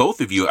certainly both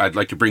of you, I'd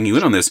like to bring you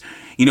in on this,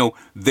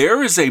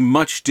 there is a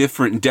much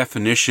different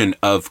definition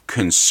of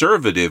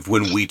conservative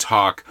when we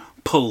talk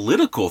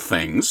political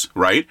things,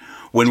 right?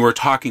 When we're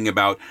talking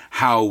about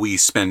how we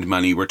spend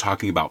money, we're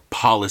talking about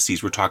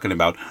policies, we're talking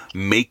about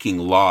making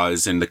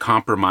laws and the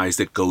compromise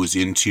that goes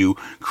into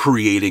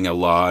creating a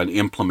law and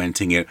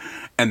implementing it.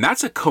 And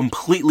that's a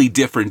completely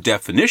different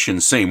definition,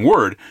 same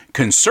word,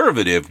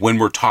 conservative, when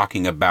we're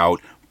talking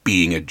about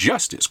being a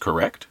justice,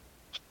 correct?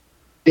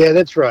 Yeah,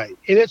 that's right.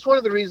 And it's one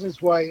of the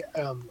reasons why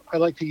I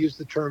like to use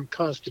the term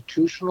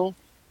constitutional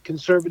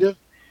conservative,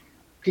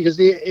 because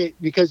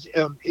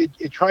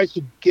it tries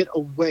to get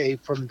away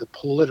from the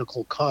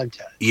political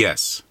content.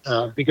 Yes.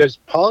 Because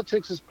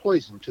politics is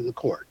poison to the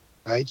court,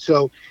 right?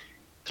 So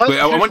Wait,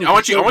 I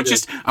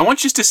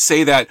want you to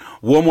say that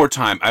one more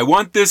time. I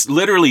want this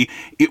literally,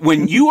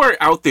 when you are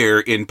out there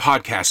in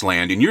podcast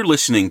land and you're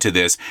listening to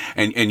this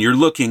and you're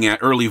looking at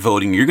early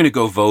voting, you're going to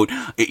go vote.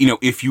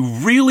 If you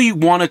really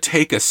want to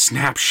take a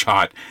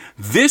snapshot,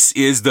 this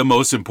is the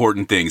most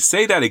important thing.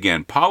 Say that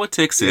again.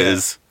 Politics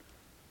is.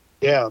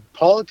 Yeah,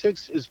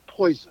 politics is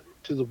poison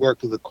to the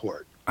work of the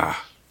court.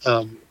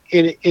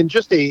 In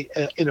just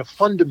in a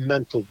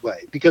fundamental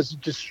way, because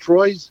it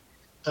destroys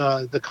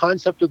the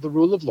concept of the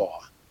rule of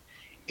law.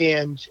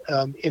 And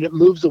it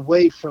moves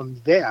away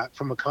from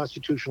a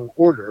constitutional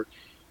order,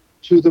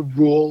 to the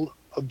rule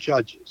of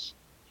judges.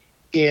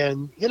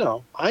 And,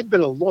 I've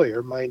been a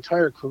lawyer my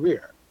entire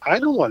career. I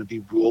don't want to be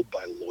ruled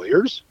by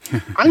lawyers.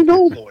 I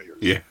know lawyers.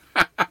 Yeah.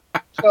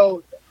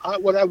 So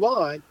what I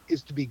want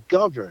is to be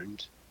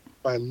governed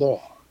by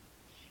law.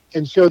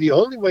 And so the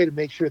only way to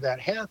make sure that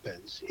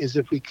happens is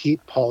if we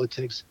keep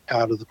politics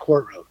out of the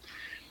courtroom.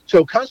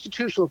 So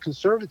constitutional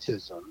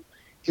conservatism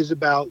is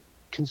about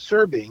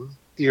conserving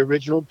the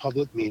original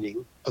public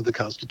meaning of the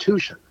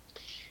Constitution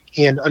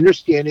and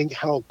understanding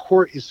how a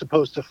court is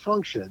supposed to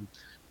function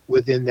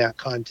within that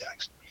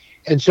context.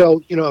 And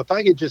so, if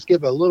I could just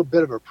give a little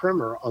bit of a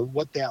primer on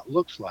what that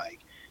looks like,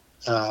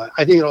 I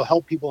think it'll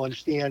help people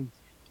understand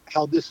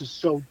how this is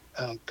so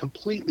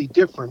completely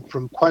different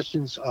from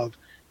questions of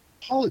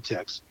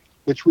politics,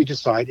 which we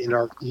decide in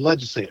our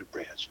legislative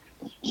branch.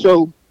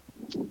 So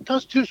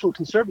constitutional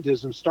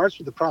conservatism starts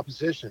with the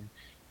proposition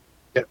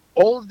that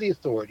all of the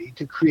authority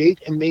to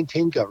create and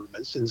maintain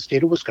governments in the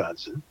state of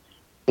Wisconsin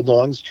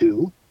belongs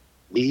to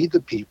we,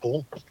 the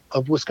people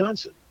of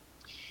Wisconsin.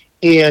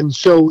 And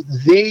so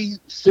they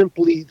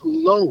simply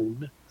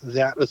loan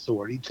that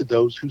authority to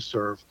those who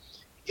serve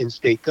in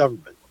state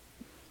government.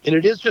 And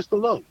it is just a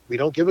loan. We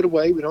don't give it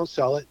away. We don't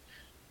sell it.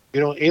 We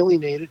don't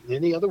alienate it in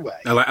any other way.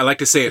 I like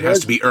to say it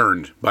has to be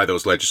earned by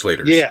those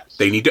legislators. Yes.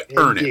 They need to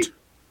earn it. You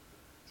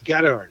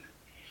got to earn it.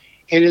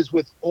 And as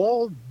with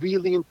all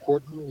really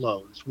important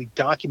loans, we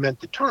document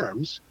the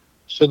terms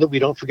so that we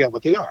don't forget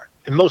what they are.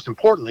 And most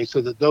importantly, so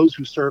that those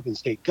who serve in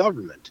state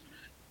government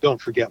don't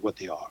forget what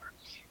they are.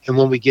 And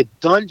when we get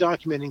done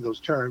documenting those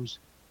terms,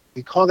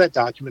 we call that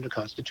document a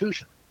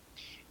constitution.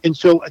 And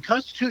so a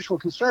constitutional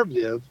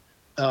conservative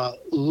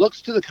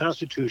looks to the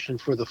Constitution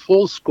for the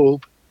full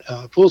scope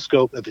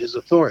of his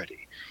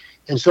authority.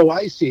 And so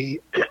I see,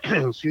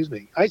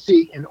 I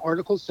see in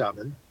Article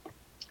 7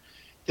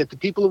 that the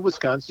people of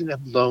Wisconsin have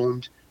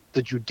loaned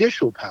the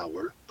judicial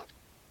power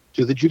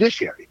to the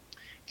judiciary.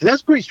 And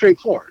that's pretty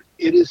straightforward.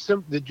 It is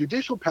the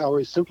judicial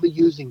power is simply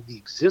using the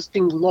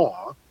existing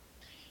law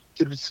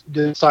to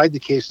decide the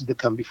cases that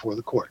come before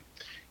the court,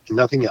 and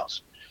nothing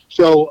else.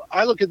 So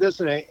I look at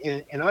this and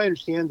I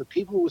understand the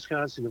people of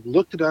Wisconsin have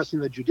looked at us in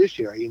the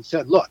judiciary and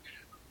said, look,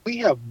 we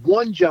have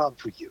one job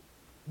for you.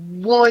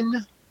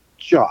 One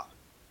job.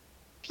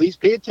 Please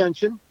pay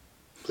attention.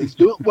 Please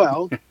do it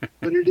well,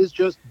 but it is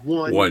just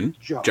one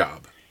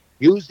job.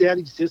 Use that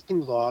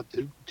existing law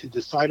to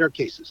decide our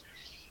cases.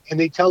 And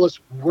they tell us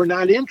we're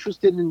not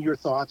interested in your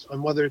thoughts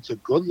on whether it's a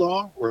good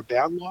law or a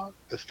bad law,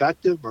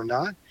 effective or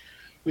not.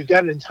 We've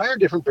got an entire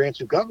different branch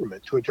of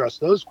government to address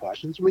those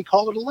questions, and we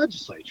call it a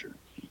legislature.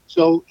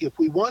 So if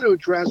we want to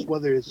address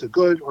whether it's a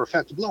good or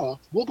effective law,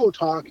 we'll go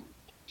talk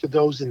to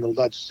those in the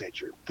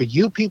legislature. For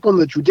you people in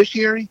the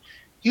judiciary,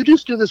 you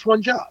just do this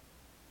one job.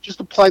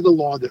 Just apply the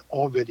law that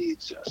already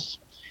exists.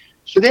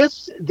 So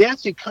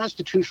that's a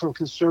constitutional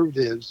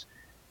conservative's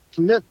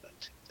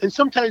commitment. And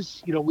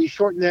sometimes, we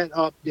shorten that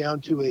up down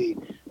to a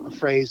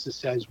phrase that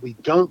says we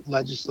don't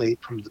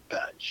legislate from the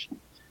bench.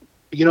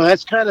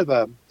 That's kind of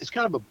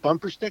a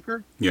bumper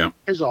sticker. Yeah.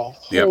 There's a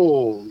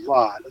whole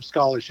lot of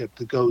scholarship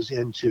that goes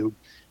into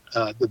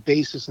the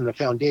basis and the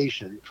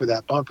foundation for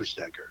that bumper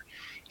sticker.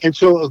 And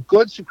so a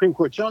good Supreme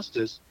Court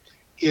justice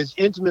is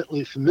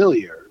intimately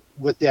familiar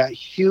with that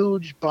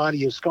huge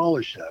body of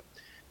scholarship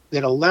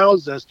that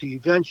allows us to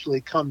eventually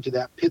come to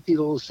that pithy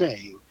little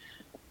saying,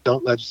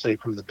 don't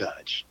legislate from the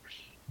bench.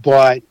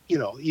 But,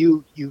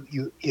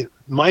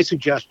 my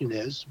suggestion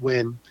is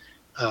when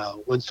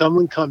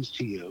someone comes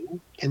to you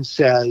and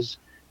says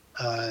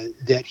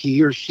that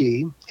he or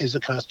she is a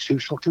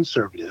constitutional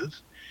conservative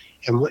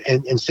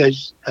and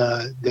says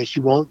that she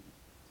won't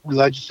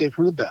legislate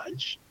from the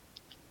bench,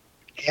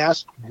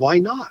 ask why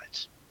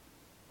not.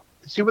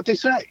 See what they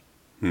say.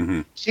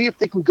 Mm-hmm. See if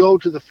they can go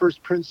to the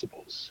first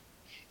principles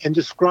and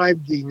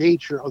describe the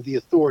nature of the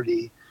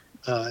authority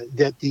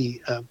that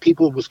the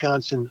people of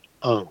Wisconsin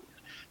own.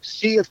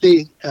 See if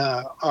they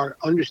are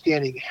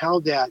understanding how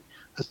that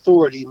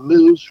authority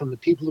moves from the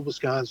people of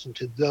Wisconsin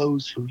to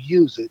those who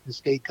use it in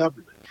state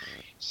government.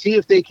 See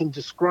if they can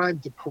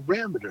describe the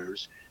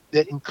parameters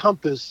that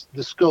encompass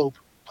the scope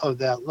of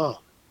that loan.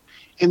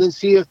 And then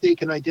see if they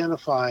can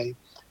identify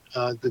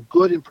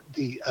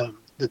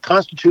the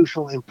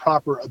constitutional and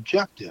proper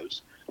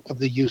objectives of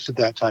the use of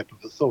that type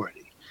of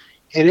authority.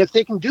 And if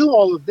they can do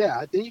all of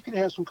that, then you can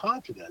have some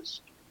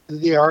confidence that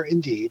they are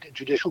indeed a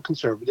judicial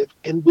conservative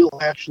and will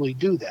actually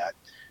do that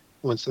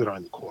once they're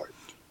on the court.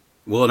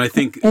 Well, and I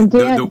think And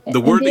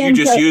the word that you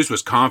just Dan, used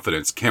was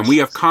confidence. Can we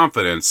have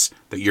confidence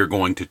that you're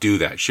going to do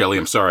that? Shelley,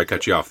 I'm sorry I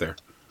cut you off there.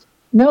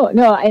 no,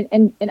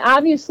 and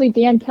obviously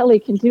Dan Kelly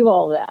can do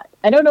all that.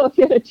 I don't know if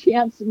you had a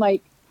chance,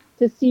 Mike,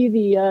 to see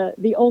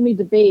the only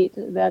debate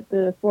that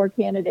the four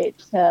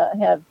candidates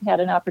have had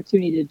an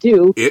opportunity to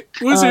do. It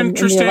was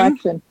interesting. In the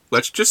election.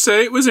 Let's just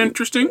say it was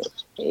interesting.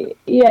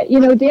 Yeah,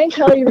 Dan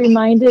Kelly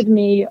reminded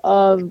me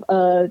of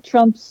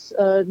Trump's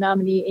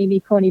nominee, Amy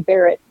Coney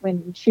Barrett,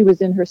 when she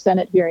was in her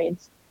Senate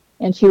hearings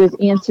and she was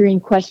answering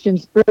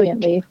questions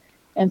brilliantly.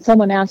 And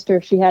someone asked her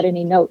if she had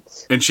any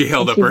notes. And she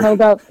held up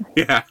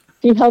yeah.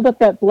 She held up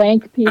that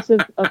blank piece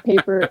of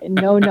paper and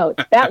no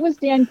notes. That was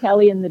Dan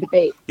Kelly in the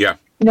debate. Yeah.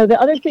 The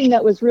other thing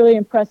that was really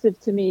impressive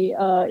to me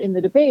in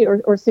the debate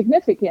or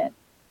significant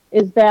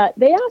is that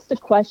they asked a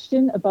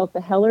question about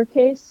the Heller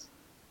case,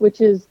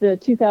 which is the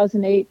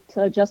 2008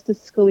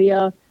 Justice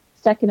Scalia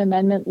Second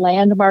Amendment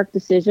landmark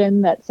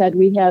decision that said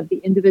we have the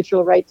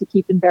individual right to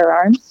keep and bear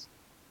arms.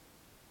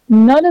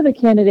 None of the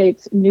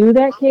candidates knew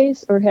that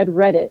case or had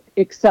read it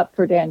except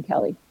for Dan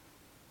Kelly.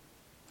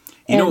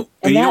 You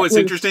know what's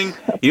interesting?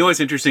 You know what's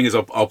interesting is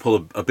I'll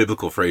pull a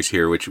biblical phrase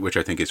here, which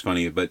I think is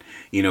funny. But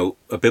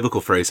a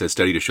biblical phrase says,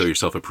 "Study to show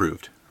yourself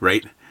approved,"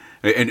 right?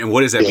 And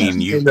what does that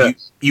mean?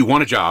 You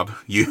want a job.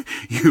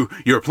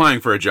 You're applying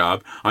for a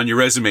job. On your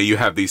resume, you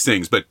have these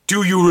things. But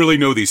do you really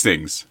know these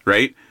things,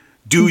 right?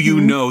 Do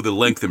you know the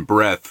length and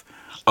breadth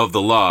of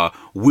the law?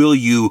 Will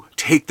you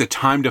take the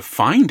time to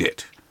find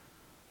it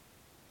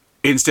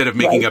instead of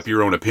making up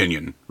your own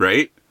opinion,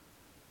 right?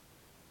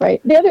 Right.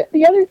 The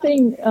other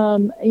thing,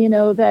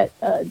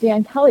 that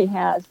Dan Kelly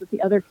has that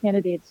the other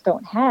candidates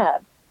don't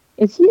have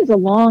is he has a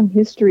long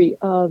history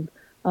of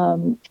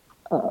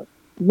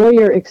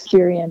lawyer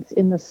experience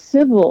in the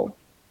civil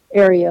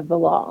area of the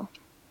law.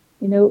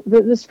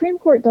 The Supreme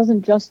Court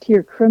doesn't just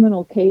hear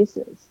criminal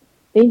cases;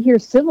 they hear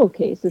civil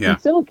cases,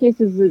 and civil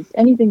cases is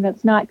anything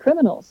that's not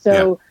criminal.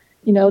 So,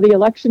 the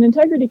election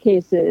integrity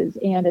cases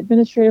and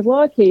administrative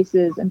law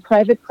cases and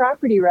private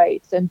property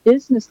rights and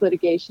business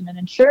litigation and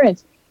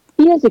insurance.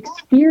 He has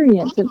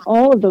experience in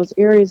all of those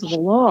areas of the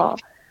law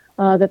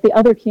that the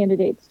other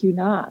candidates do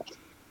not.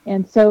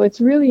 And so it's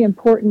really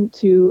important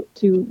to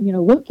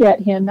look at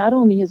him, not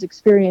only his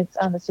experience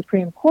on the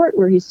Supreme Court,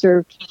 where he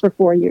served for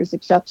 4 years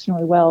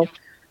exceptionally well,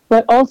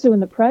 but also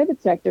in the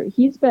private sector.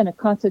 He's been a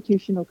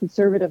constitutional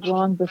conservative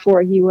long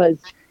before he was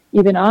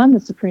even on the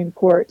Supreme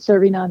Court,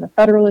 serving on the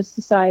Federalist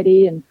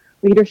Society and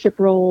leadership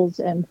roles.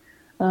 And,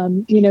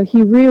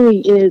 he really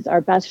is our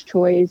best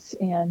choice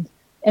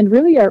and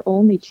really our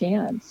only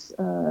chance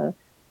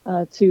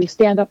to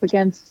stand up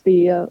against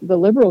the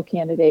liberal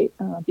candidate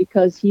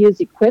because he is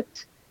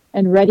equipped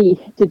and ready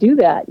to do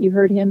that. You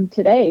heard him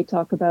today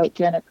talk about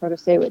Janet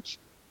Protasewicz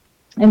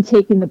and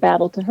taking the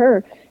battle to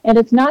her. And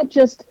it's not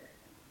just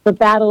the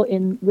battle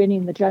in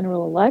winning the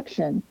general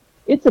election.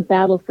 It's a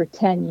battle for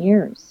 10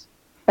 years,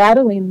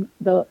 battling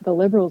the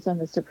liberals on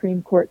the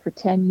Supreme Court for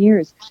 10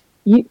 years.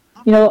 A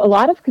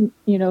lot of,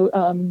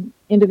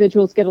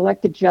 individuals get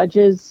elected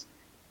judges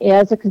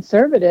as a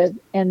conservative,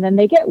 and then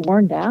they get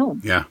worn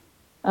down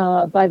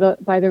by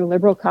their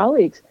liberal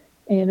colleagues.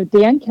 And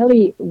Dan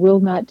Kelly will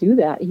not do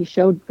that. He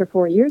showed for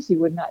 4 years he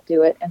would not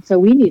do it. And so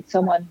we need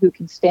someone who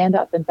can stand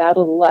up and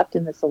battle the left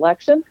in this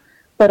election,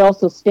 but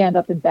also stand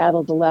up and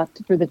battle the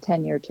left for the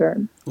 10-year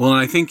term. Well, and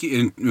I think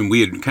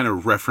we had kind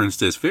of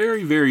referenced this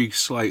very, very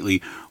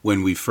slightly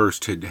when we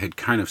first had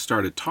kind of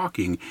started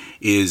talking,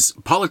 is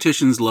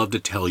politicians love to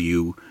tell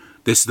you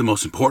this is the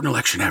most important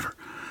election ever.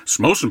 It's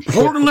the most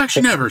important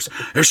election ever.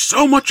 There's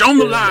so much on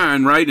the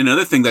line, right?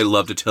 Another thing they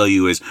love to tell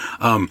you is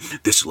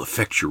this will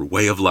affect your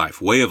way of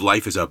life. Way of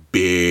life is a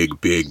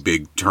big, big,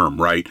 big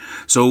term, right?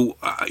 So,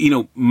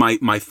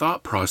 my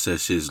thought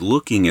process is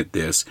looking at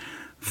this.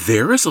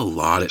 There is a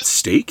lot at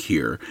stake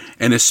here,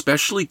 and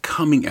especially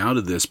coming out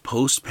of this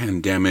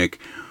post-pandemic,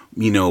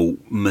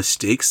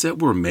 mistakes that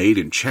were made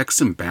and checks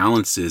and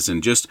balances.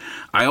 And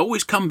I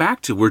always come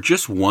back to, we're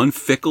just one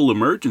fickle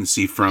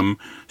emergency from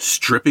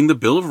stripping the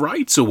Bill of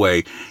Rights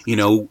away,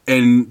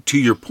 and to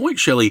your point,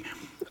 Shelley,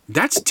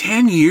 that's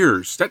 10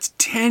 years. That's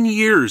 10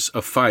 years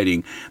of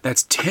fighting.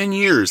 That's 10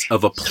 years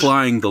of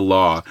applying the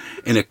law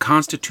in a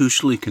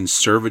constitutionally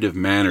conservative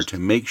manner to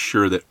make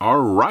sure that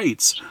our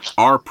rights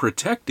are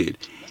protected.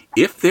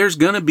 If there's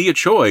going to be a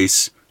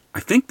choice, I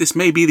think this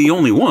may be the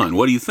only one.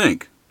 What do you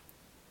think?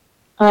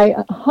 I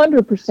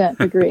 100%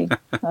 agree.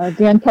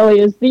 Dan Kelly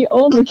is the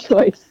only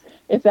choice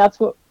if that's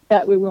what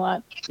we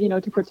want,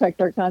 to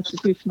protect our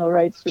constitutional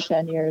rights for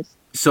 10 years.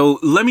 So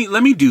let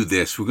me do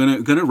this.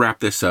 We're gonna wrap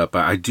this up.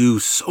 I do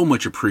so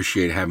much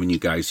appreciate having you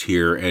guys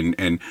here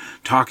and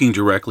talking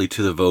directly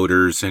to the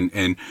voters and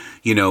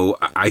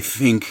I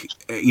think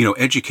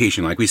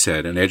education, like we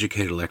said, an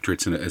educated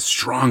electorate and a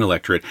strong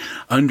electorate,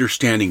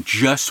 understanding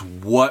just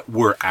what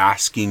we're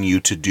asking you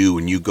to do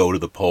when you go to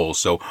the polls.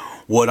 So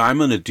what I'm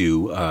going to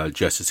do,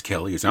 Justice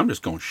Kelly, is I'm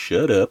just going to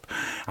shut up.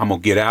 I'm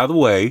going to get out of the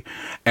way,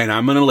 and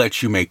I'm going to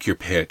let you make your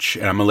pitch,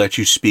 and I'm going to let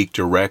you speak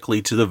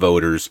directly to the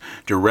voters,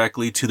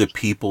 directly to the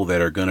people that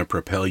are going to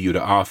propel you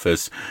to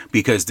office,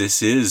 because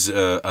this is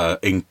an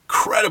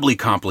incredibly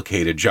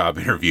complicated job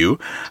interview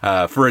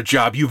for a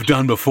job you've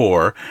done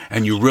before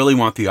and you really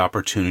want the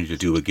opportunity to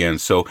do again.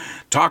 So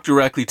talk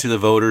directly to the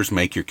voters,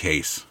 make your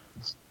case.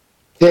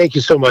 Thank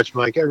you so much,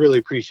 Mike. I really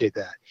appreciate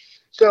that.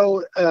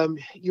 So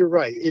you're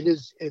right.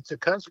 It's a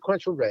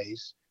consequential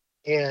race,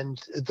 and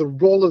the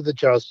role of the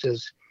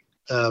justice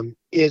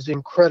is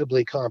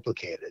incredibly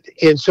complicated.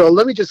 And so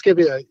let me just give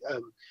you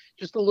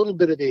just a little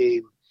bit of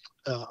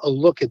a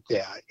look at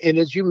that. And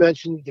as you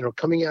mentioned,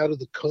 coming out of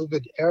the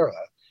COVID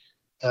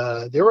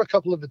era, there were a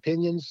couple of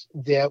opinions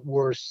that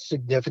were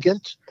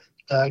significant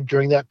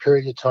during that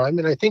period of time,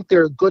 and I think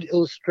they're a good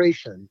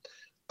illustration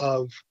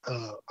of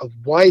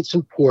why it's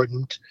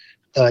important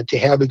to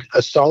have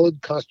a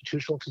solid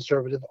constitutional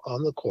conservative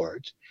on the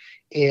court.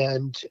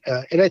 And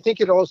I think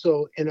it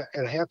also, and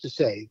I have to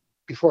say,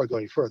 before I go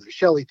any further,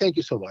 Shelley, thank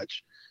you so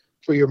much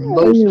for your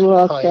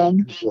most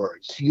kind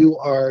words. You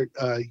are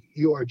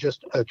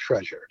just a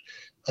treasure.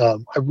 I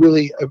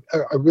really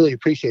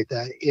appreciate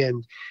that.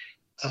 And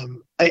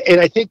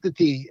I think that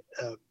the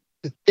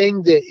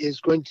thing that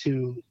is going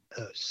to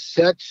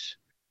set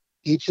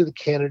each of the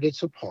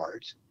candidates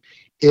apart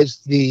is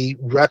the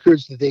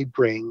records that they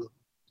bring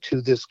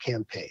to this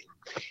campaign.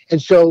 And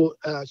so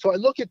I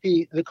look at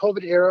the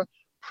COVID era,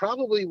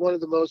 probably one of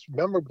the most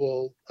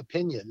memorable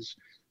opinions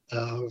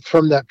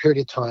from that period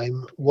of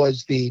time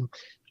was the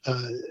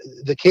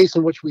case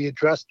in which we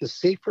addressed the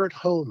Safer at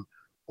Home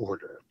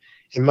order.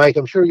 And Mike,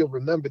 I'm sure you'll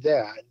remember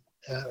that.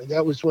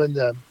 That was when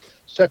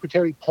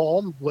Secretary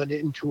Palm went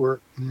into her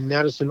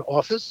Madison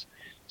office,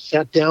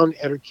 sat down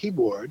at her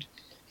keyboard,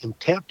 and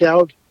tapped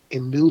out a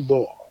new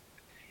law.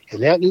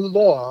 And that new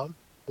law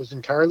was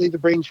entirely the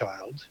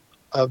brainchild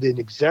of an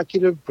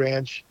executive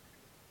branch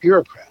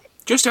bureaucrat.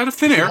 Just out of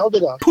thin air. Held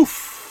it up.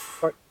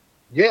 Poof.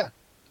 Yeah,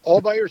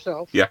 all by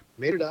herself. Yeah.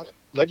 Made it up.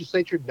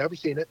 Legislature had never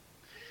seen it.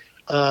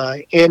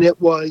 And it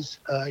was,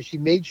 she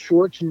made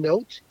sure to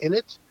note in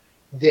it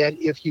that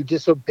if you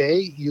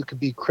disobey, you could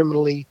be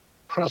criminally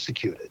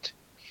prosecuted.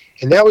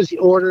 And that was the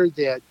order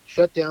that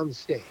shut down the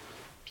state.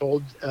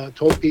 Told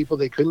people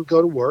they couldn't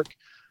go to work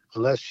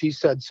unless she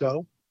said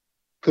so.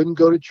 Couldn't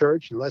go to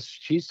church unless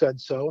she said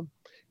so.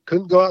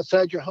 Couldn't go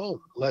outside your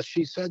home unless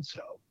she said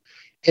so.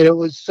 And it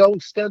was so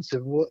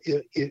extensive,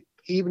 it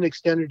even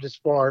extended as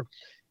far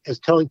as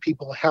telling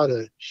people how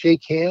to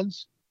shake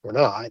hands or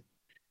not,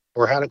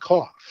 or how to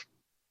cough.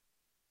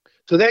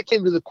 So that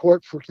came to the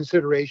court for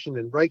consideration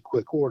in right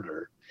quick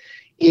order.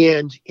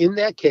 And in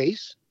that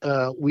case,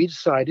 we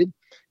decided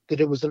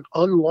that it was an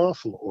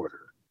unlawful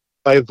order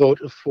by a vote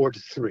of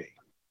 4-3.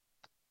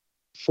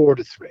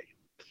 4-3.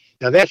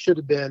 Now, that should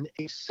have been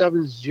a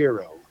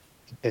 7-0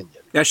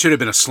 opinion. That should have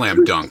been a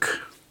slam dunk.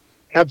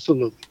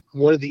 Absolutely.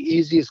 One of the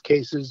easiest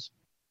cases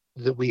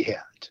that we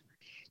had.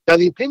 Now,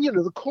 the opinion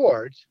of the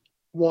court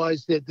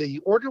was that the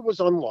order was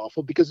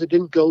unlawful because it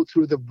didn't go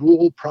through the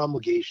rule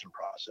promulgation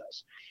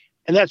process.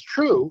 And that's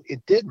true,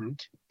 it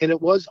didn't, and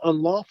it was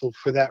unlawful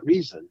for that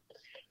reason.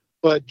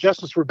 But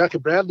Justice Rebecca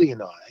Bradley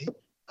and I,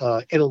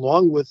 and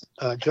along with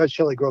Judge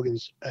Shelley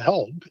Grogan's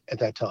help at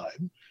that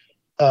time,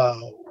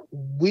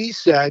 we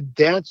said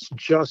that's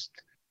just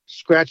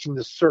scratching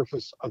the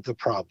surface of the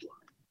problem.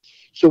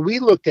 So we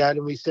looked at it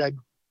and we said,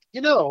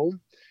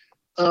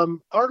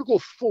 Article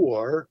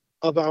 4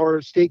 of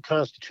our state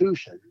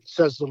constitution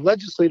says the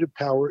legislative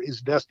power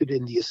is vested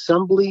in the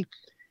Assembly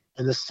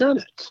and the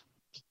Senate.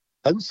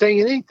 Doesn't say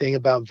anything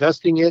about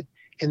vesting it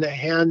in the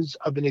hands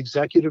of an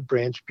executive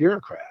branch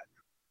bureaucrat.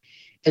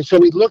 And so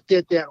we looked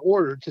at that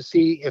order to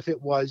see if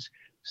it was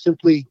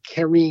simply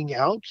carrying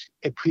out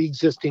a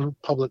pre-existing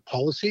public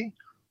policy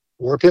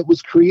or if it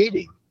was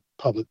creating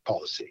public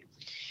policy.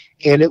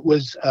 And it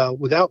was,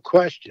 without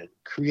question,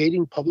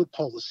 creating public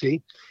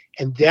policy.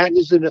 And that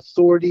is an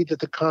authority that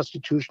the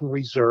Constitution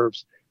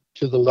reserves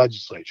to the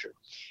legislature.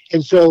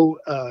 And so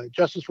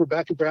Justice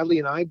Rebecca Bradley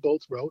and I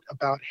both wrote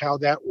about how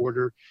that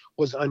order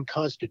was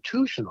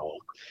unconstitutional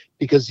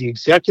because the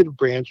executive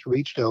branch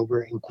reached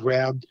over and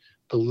grabbed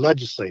the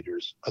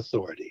legislator's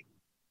authority.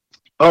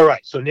 All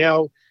right, so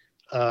now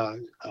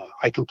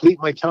I complete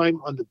my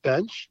time on the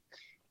bench,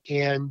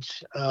 and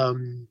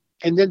then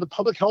the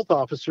public health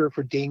officer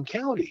for Dane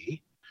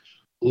County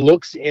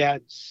looks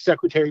at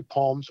Secretary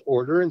Palm's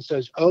order and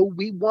says, oh,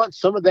 we want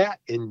some of that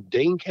in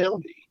Dane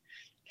County.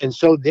 And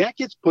so that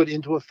gets put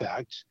into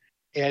effect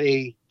at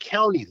a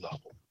county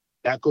level.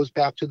 That goes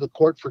back to the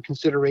court for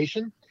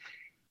consideration.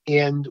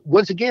 And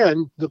once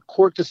again, the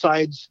court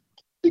decides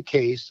the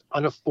case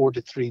on a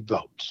 4-3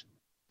 vote.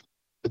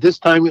 But this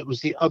time it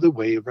was the other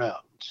way around.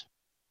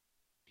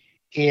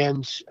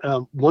 And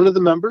one of the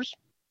members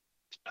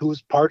who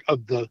was part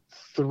of the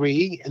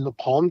 3 in the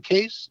Palm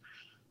case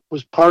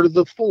was part of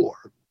the 4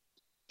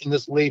 in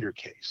this later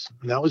case.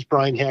 And that was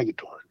Brian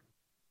Hagedorn.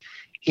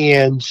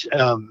 And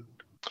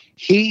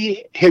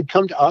he had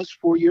come to us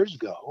 4 years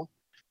ago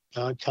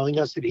telling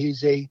us that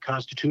he's a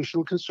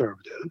constitutional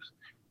conservative,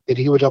 that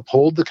he would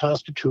uphold the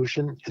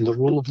Constitution and the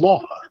rule of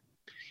law.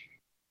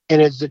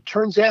 And as it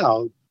turns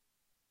out,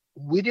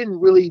 we didn't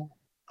really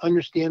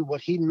understand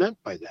what he meant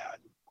by that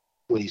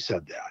when he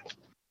said that.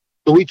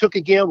 But we took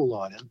a gamble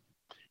on him.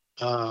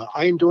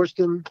 I endorsed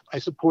him. I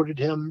supported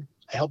him.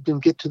 I helped him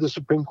get to the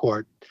Supreme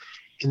Court.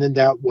 And then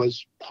that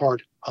was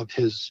part of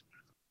his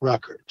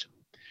record.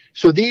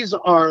 So these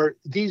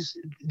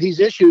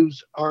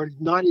issues are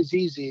not as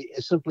easy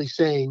as simply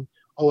saying,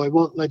 oh, I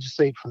won't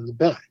legislate from the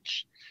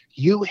bench.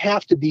 You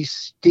have to be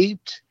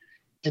steeped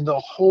in the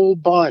whole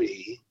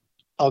body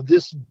of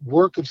this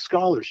work of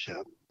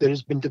scholarship that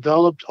has been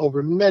developed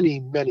over many,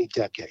 many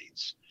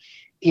decades.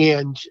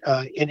 And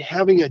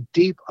having a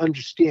deep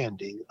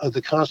understanding of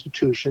the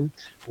Constitution,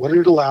 what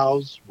it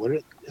allows, what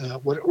it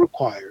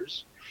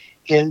requires,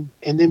 and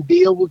then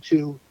be able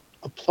to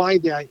apply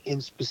that in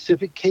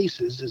specific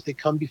cases as they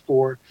come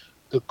before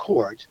the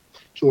court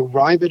to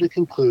arrive at a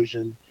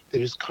conclusion that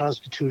is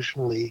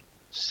constitutionally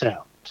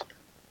sound.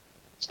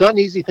 It's not an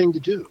easy thing to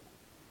do,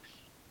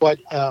 but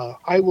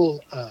I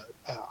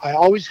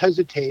always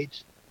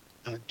hesitate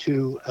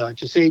to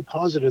say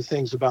positive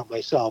things about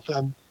myself.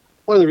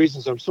 One of the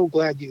reasons I'm so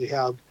glad you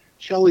have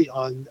Shelley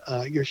on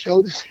your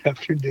show this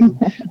afternoon,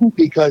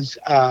 because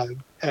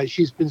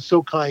she's been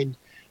so kind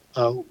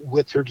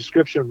with her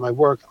description of my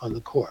work on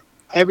the court.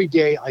 Every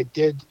day I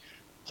did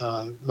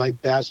my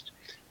best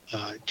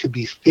to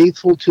be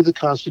faithful to the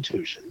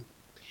Constitution,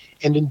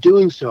 and in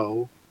doing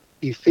so,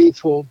 be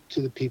faithful to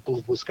the people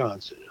of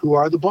Wisconsin, who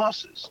are the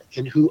bosses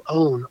and who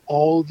own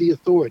all the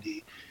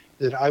authority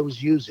that I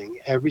was using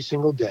every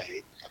single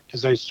day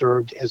as I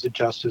served as a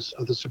justice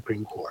of the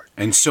Supreme Court.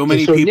 And so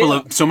many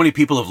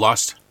people have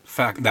lost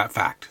that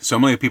fact. So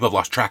many people have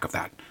lost track of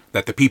that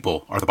the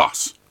people are the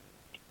boss.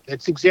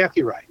 That's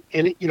exactly right.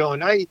 And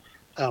I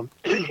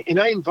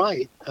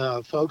invite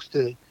folks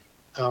to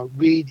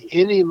read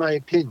any of my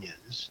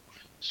opinions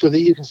so that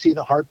you can see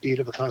the heartbeat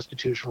of a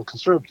constitutional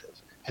conservative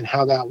and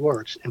how that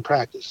works in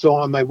practice. So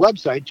on my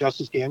website,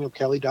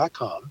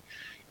 justicedanielkelly.com,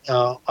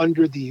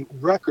 under the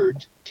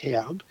record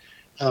tab,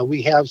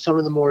 we have some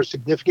of the more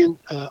significant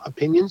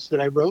opinions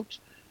that I wrote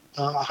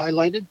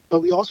highlighted,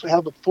 but we also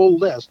have a full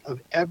list of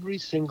every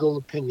single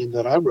opinion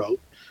that I wrote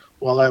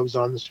while I was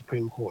on the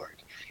Supreme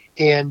Court.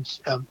 And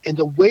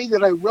the way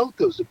that I wrote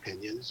those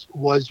opinions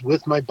was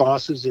with my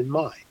bosses in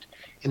mind,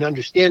 and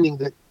understanding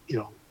that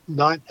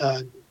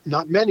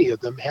not many of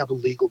them have a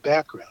legal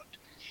background.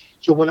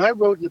 So when I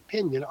wrote an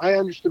opinion, I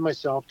understood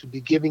myself to be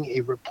giving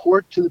a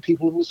report to the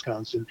people of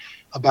Wisconsin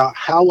about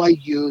how I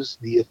use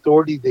the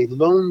authority they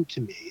loaned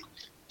to me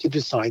to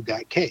decide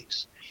that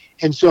case.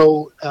 And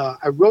so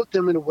I wrote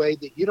them in a way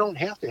that you don't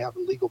have to have a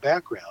legal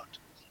background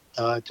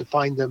to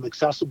find them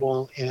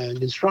accessible and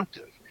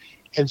instructive.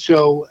 And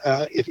so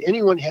if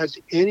anyone has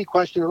any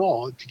question at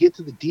all, to get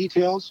to the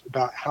details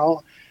about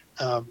how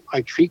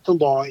I treat the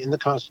law in the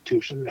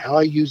Constitution and how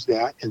I use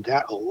that and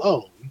that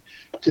alone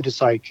to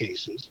decide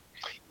cases,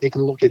 they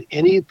can look at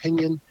any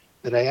opinion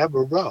that I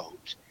ever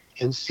wrote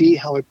and see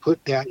how I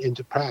put that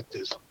into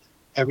practice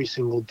every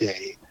single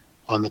day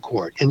on the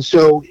court. And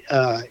so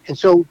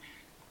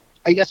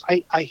I guess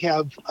I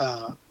have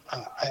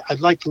I'd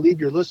like to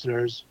leave your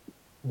listeners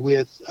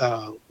with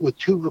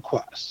two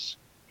requests.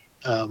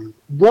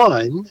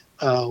 One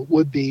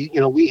would be,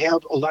 we have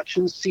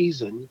election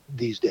season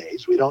these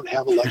days. We don't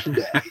have election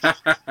day.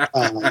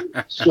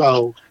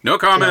 So no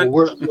comment.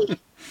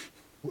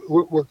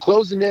 We're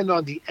closing in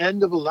on the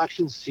end of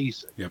election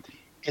season. Yep.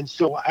 And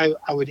so I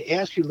would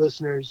ask you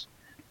listeners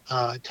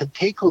to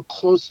take a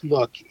close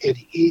look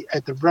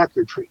at the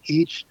record for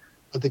each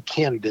of the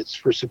candidates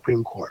for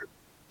Supreme Court.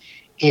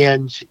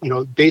 And,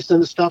 based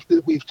on the stuff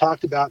that we've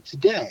talked about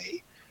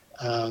today,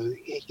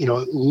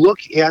 look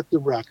at the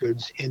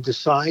records and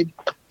decide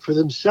for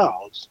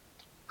themselves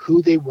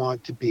who they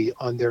want to be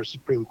on their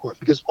Supreme Court.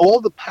 Because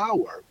all the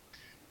power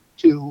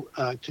to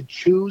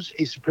choose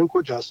a Supreme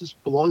Court justice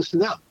belongs to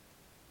them.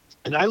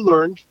 And I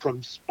learned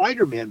from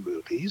Spider-Man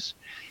movies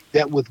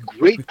that with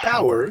great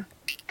power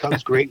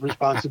comes great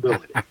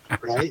responsibility,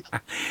 right?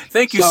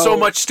 Thank you so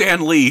much,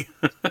 Stan Lee.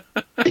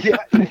 Yeah.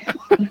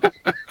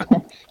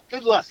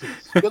 Good lessons.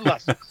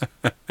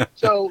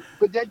 So,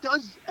 but that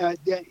does,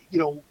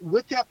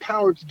 with that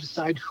power to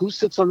decide who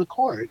sits on the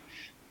court,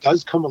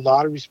 does come a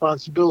lot of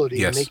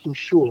responsibility in making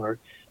sure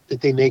that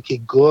they make a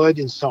good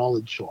and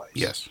solid choice.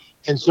 Yes.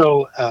 And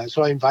so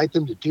I invite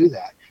them to do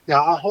that.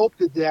 Now, I hope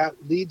that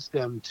leads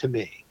them to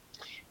me.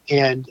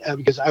 And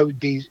because I would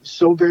be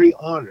so very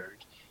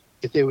honored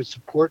if they would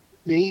support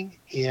me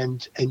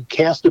and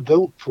cast a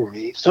vote for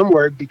me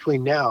somewhere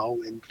between now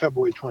and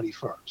February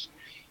 21st.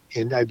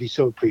 And I'd be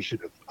so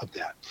appreciative of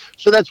that.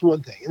 So that's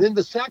one thing. And then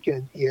the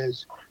second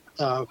is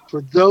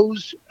for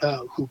those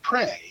who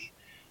pray,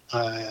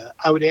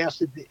 I would ask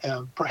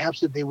that perhaps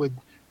that they would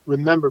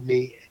remember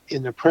me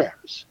in their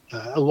prayers,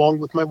 along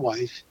with my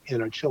wife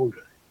and our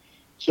children.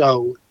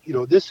 So,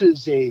 this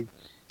is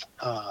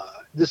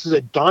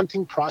a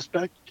daunting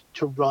prospect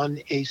to run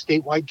a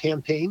statewide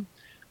campaign.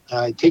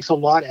 It takes a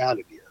lot out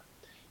of you.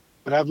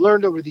 But I've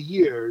learned over the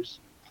years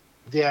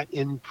that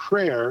in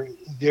prayer,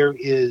 there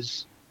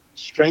is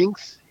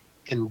strength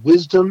and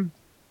wisdom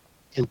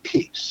and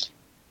peace.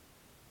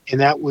 and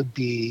that would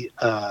be,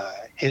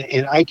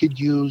 and I could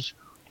use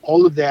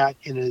all of that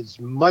in as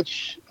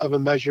much of a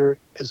measure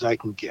as I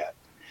can get.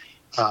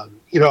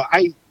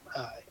 I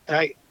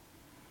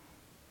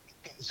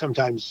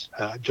sometimes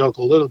joke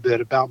a little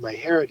bit about my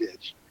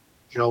heritage.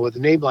 With a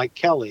name like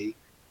Kelly,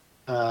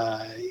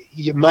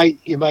 you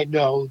might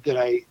know that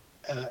I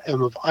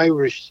am of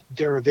Irish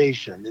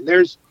derivation, and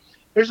there's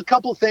a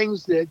couple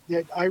things that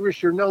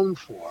Irish are known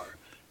for.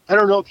 I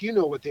don't know if you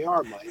know what they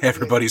are, Mike.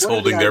 Everybody's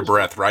holding their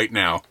breath right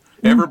now.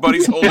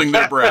 Everybody's holding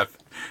their breath.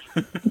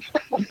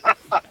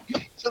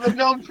 So they're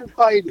known for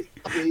fighting.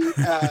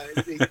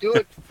 They do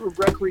it for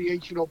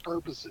recreational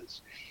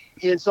purposes,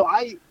 and so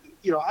I've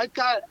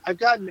got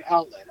an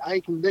outlet. I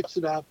can mix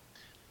it up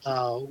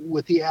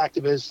with the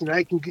activists, and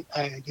I can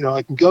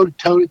go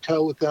toe to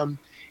toe with them,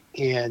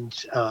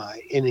 and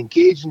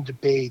engage in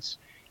debates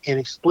and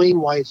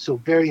explain why it's so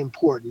very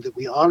important that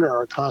we honor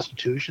our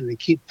Constitution and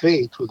keep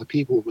faith with the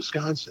people of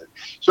Wisconsin.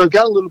 So I've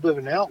got a little bit of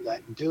an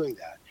outlet in doing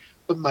that.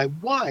 But my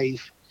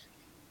wife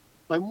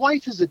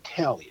is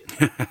Italian,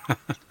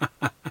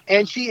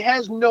 and she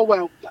has no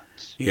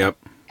outlets. Yep.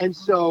 And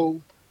so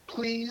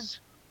please,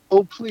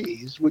 oh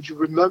please, would you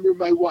remember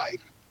my wife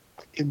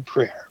in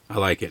prayer? I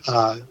like it.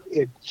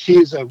 She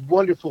is a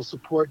wonderful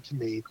support to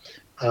me,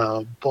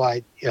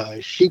 but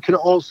she can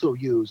also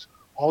use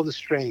all the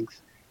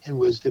strength and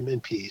wisdom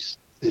and peace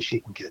that she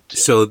can get to.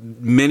 So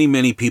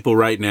many people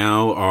right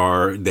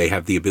now they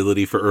have the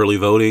ability for early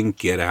voting.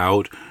 Get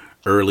out,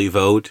 early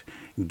vote.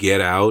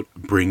 Get out,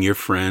 bring your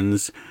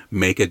friends,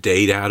 make a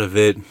date out of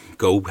it,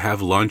 go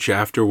have lunch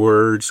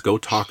afterwards, go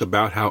talk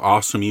about how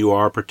awesome you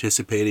are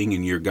participating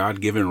in your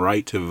God-given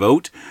right to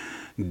vote.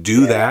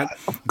 Do that.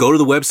 Go to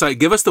the website.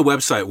 Give us the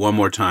website one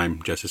more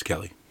time, Justice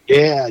Kelly.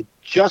 Yeah,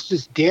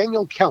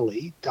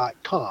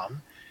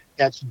 justicedanielkelly.com.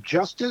 That's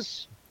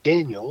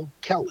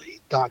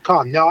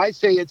justicedanielkelly.com. Now, I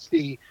say it's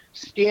the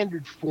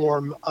standard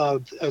form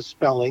of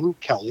spelling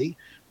Kelly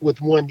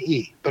with one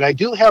E, but I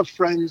do have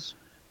friends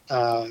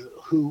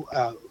who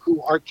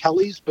are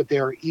Kellys, but they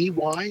are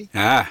EY,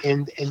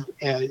 and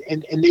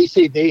they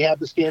say they have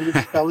the standard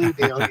spelling.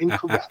 They are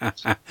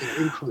incorrect.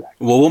 Incorrect.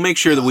 Well, we'll make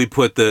sure that we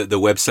put the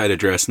website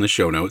address in the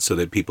show notes so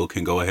that people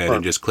can go ahead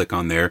and just click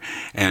on there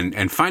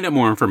and find out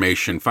more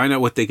information, find out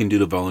what they can do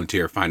to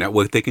volunteer, find out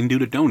what they can do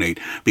to donate,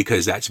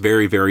 because that's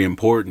very, very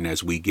important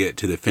as we get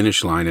to the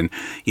finish line and,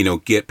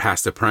 get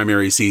past the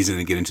primary season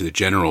and get into the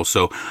general.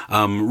 So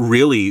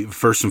really,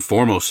 first and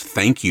foremost,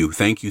 thank you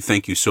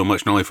so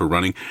much, not only for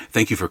running,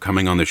 thank you for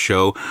coming on the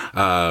show.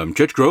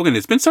 Judge Grogan,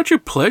 it's been such a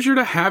pleasure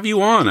to have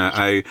you on.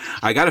 I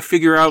got to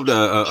figure out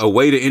a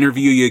way to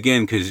interview you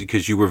again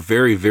because you were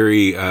very,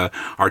 very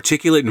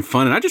articulate and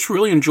fun, and I just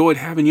really enjoyed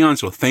having you on.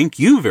 So thank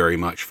you very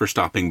much for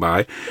stopping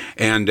by,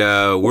 and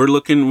we're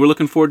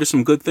looking forward to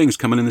some good things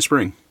coming in the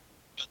spring.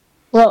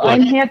 Well,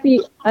 I'm happy.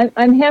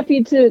 I'm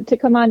happy to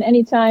come on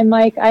anytime,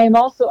 Mike. I am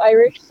also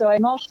Irish, so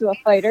I'm also a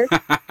fighter,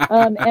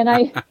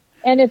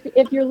 And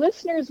if your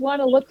listeners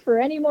want to look for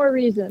any more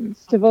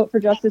reasons to vote for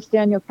Justice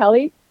Daniel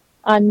Kelly,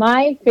 on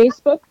my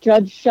Facebook,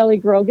 Judge Shelley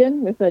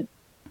Grogan with a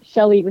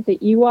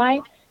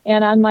EY,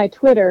 and on my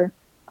Twitter,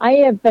 I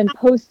have been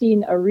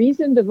posting a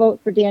reason to vote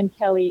for Dan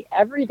Kelly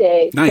every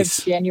day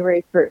since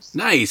January 1st.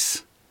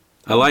 Nice.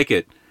 I like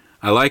it.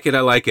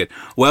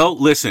 Well,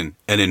 listen,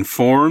 an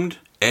informed,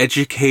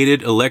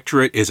 educated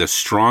electorate is a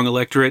strong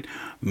electorate.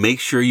 Make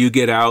sure you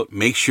get out.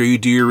 Make sure you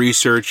do your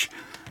research.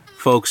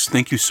 Folks,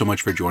 thank you so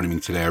much for joining me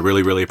today. I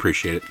really, really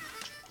appreciate it.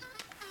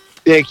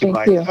 Thank you,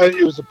 Mike.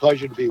 It was a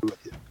pleasure to be with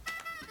you.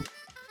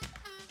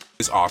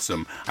 Is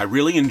awesome. I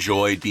really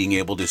enjoyed being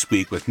able to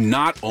speak with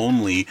not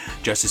only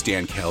Justice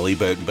Dan Kelly,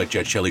 but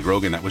Judge Shelley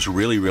Grogan. That was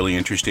really, really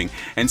interesting.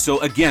 And so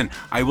again,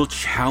 I will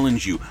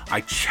challenge you.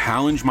 I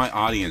challenge my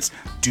audience.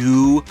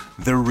 Do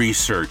the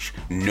research.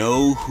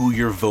 Know who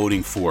you're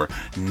voting for.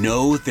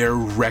 Know their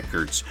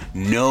records.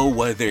 Know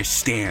where they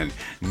stand.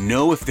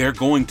 Know if they're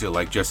going to,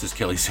 like Justice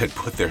Kelly said,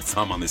 put their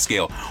thumb on the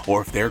scale,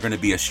 or if they're going to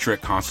be a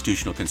strict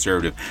constitutional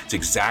conservative. It's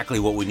exactly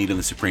what we need in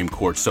the Supreme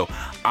Court. So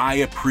I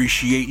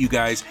appreciate you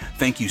guys.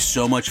 Thank you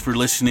so much for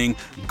listening.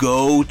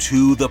 Go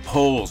to the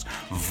polls.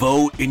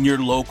 Vote in your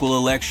local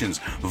elections.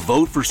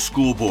 Vote for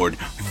school board.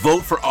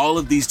 Vote for all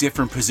of these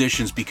different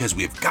positions, because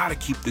we've got to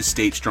keep this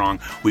state strong.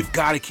 We've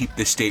got to keep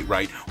this state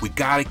right. We've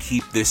got to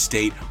keep this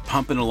state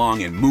pumping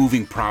along and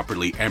moving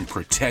properly and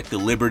protect the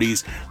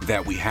liberties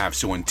that we have.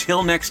 So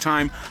until next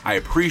time, I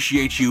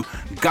appreciate you.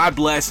 God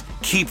bless.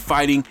 Keep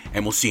fighting,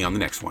 and we'll see you on the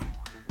next one.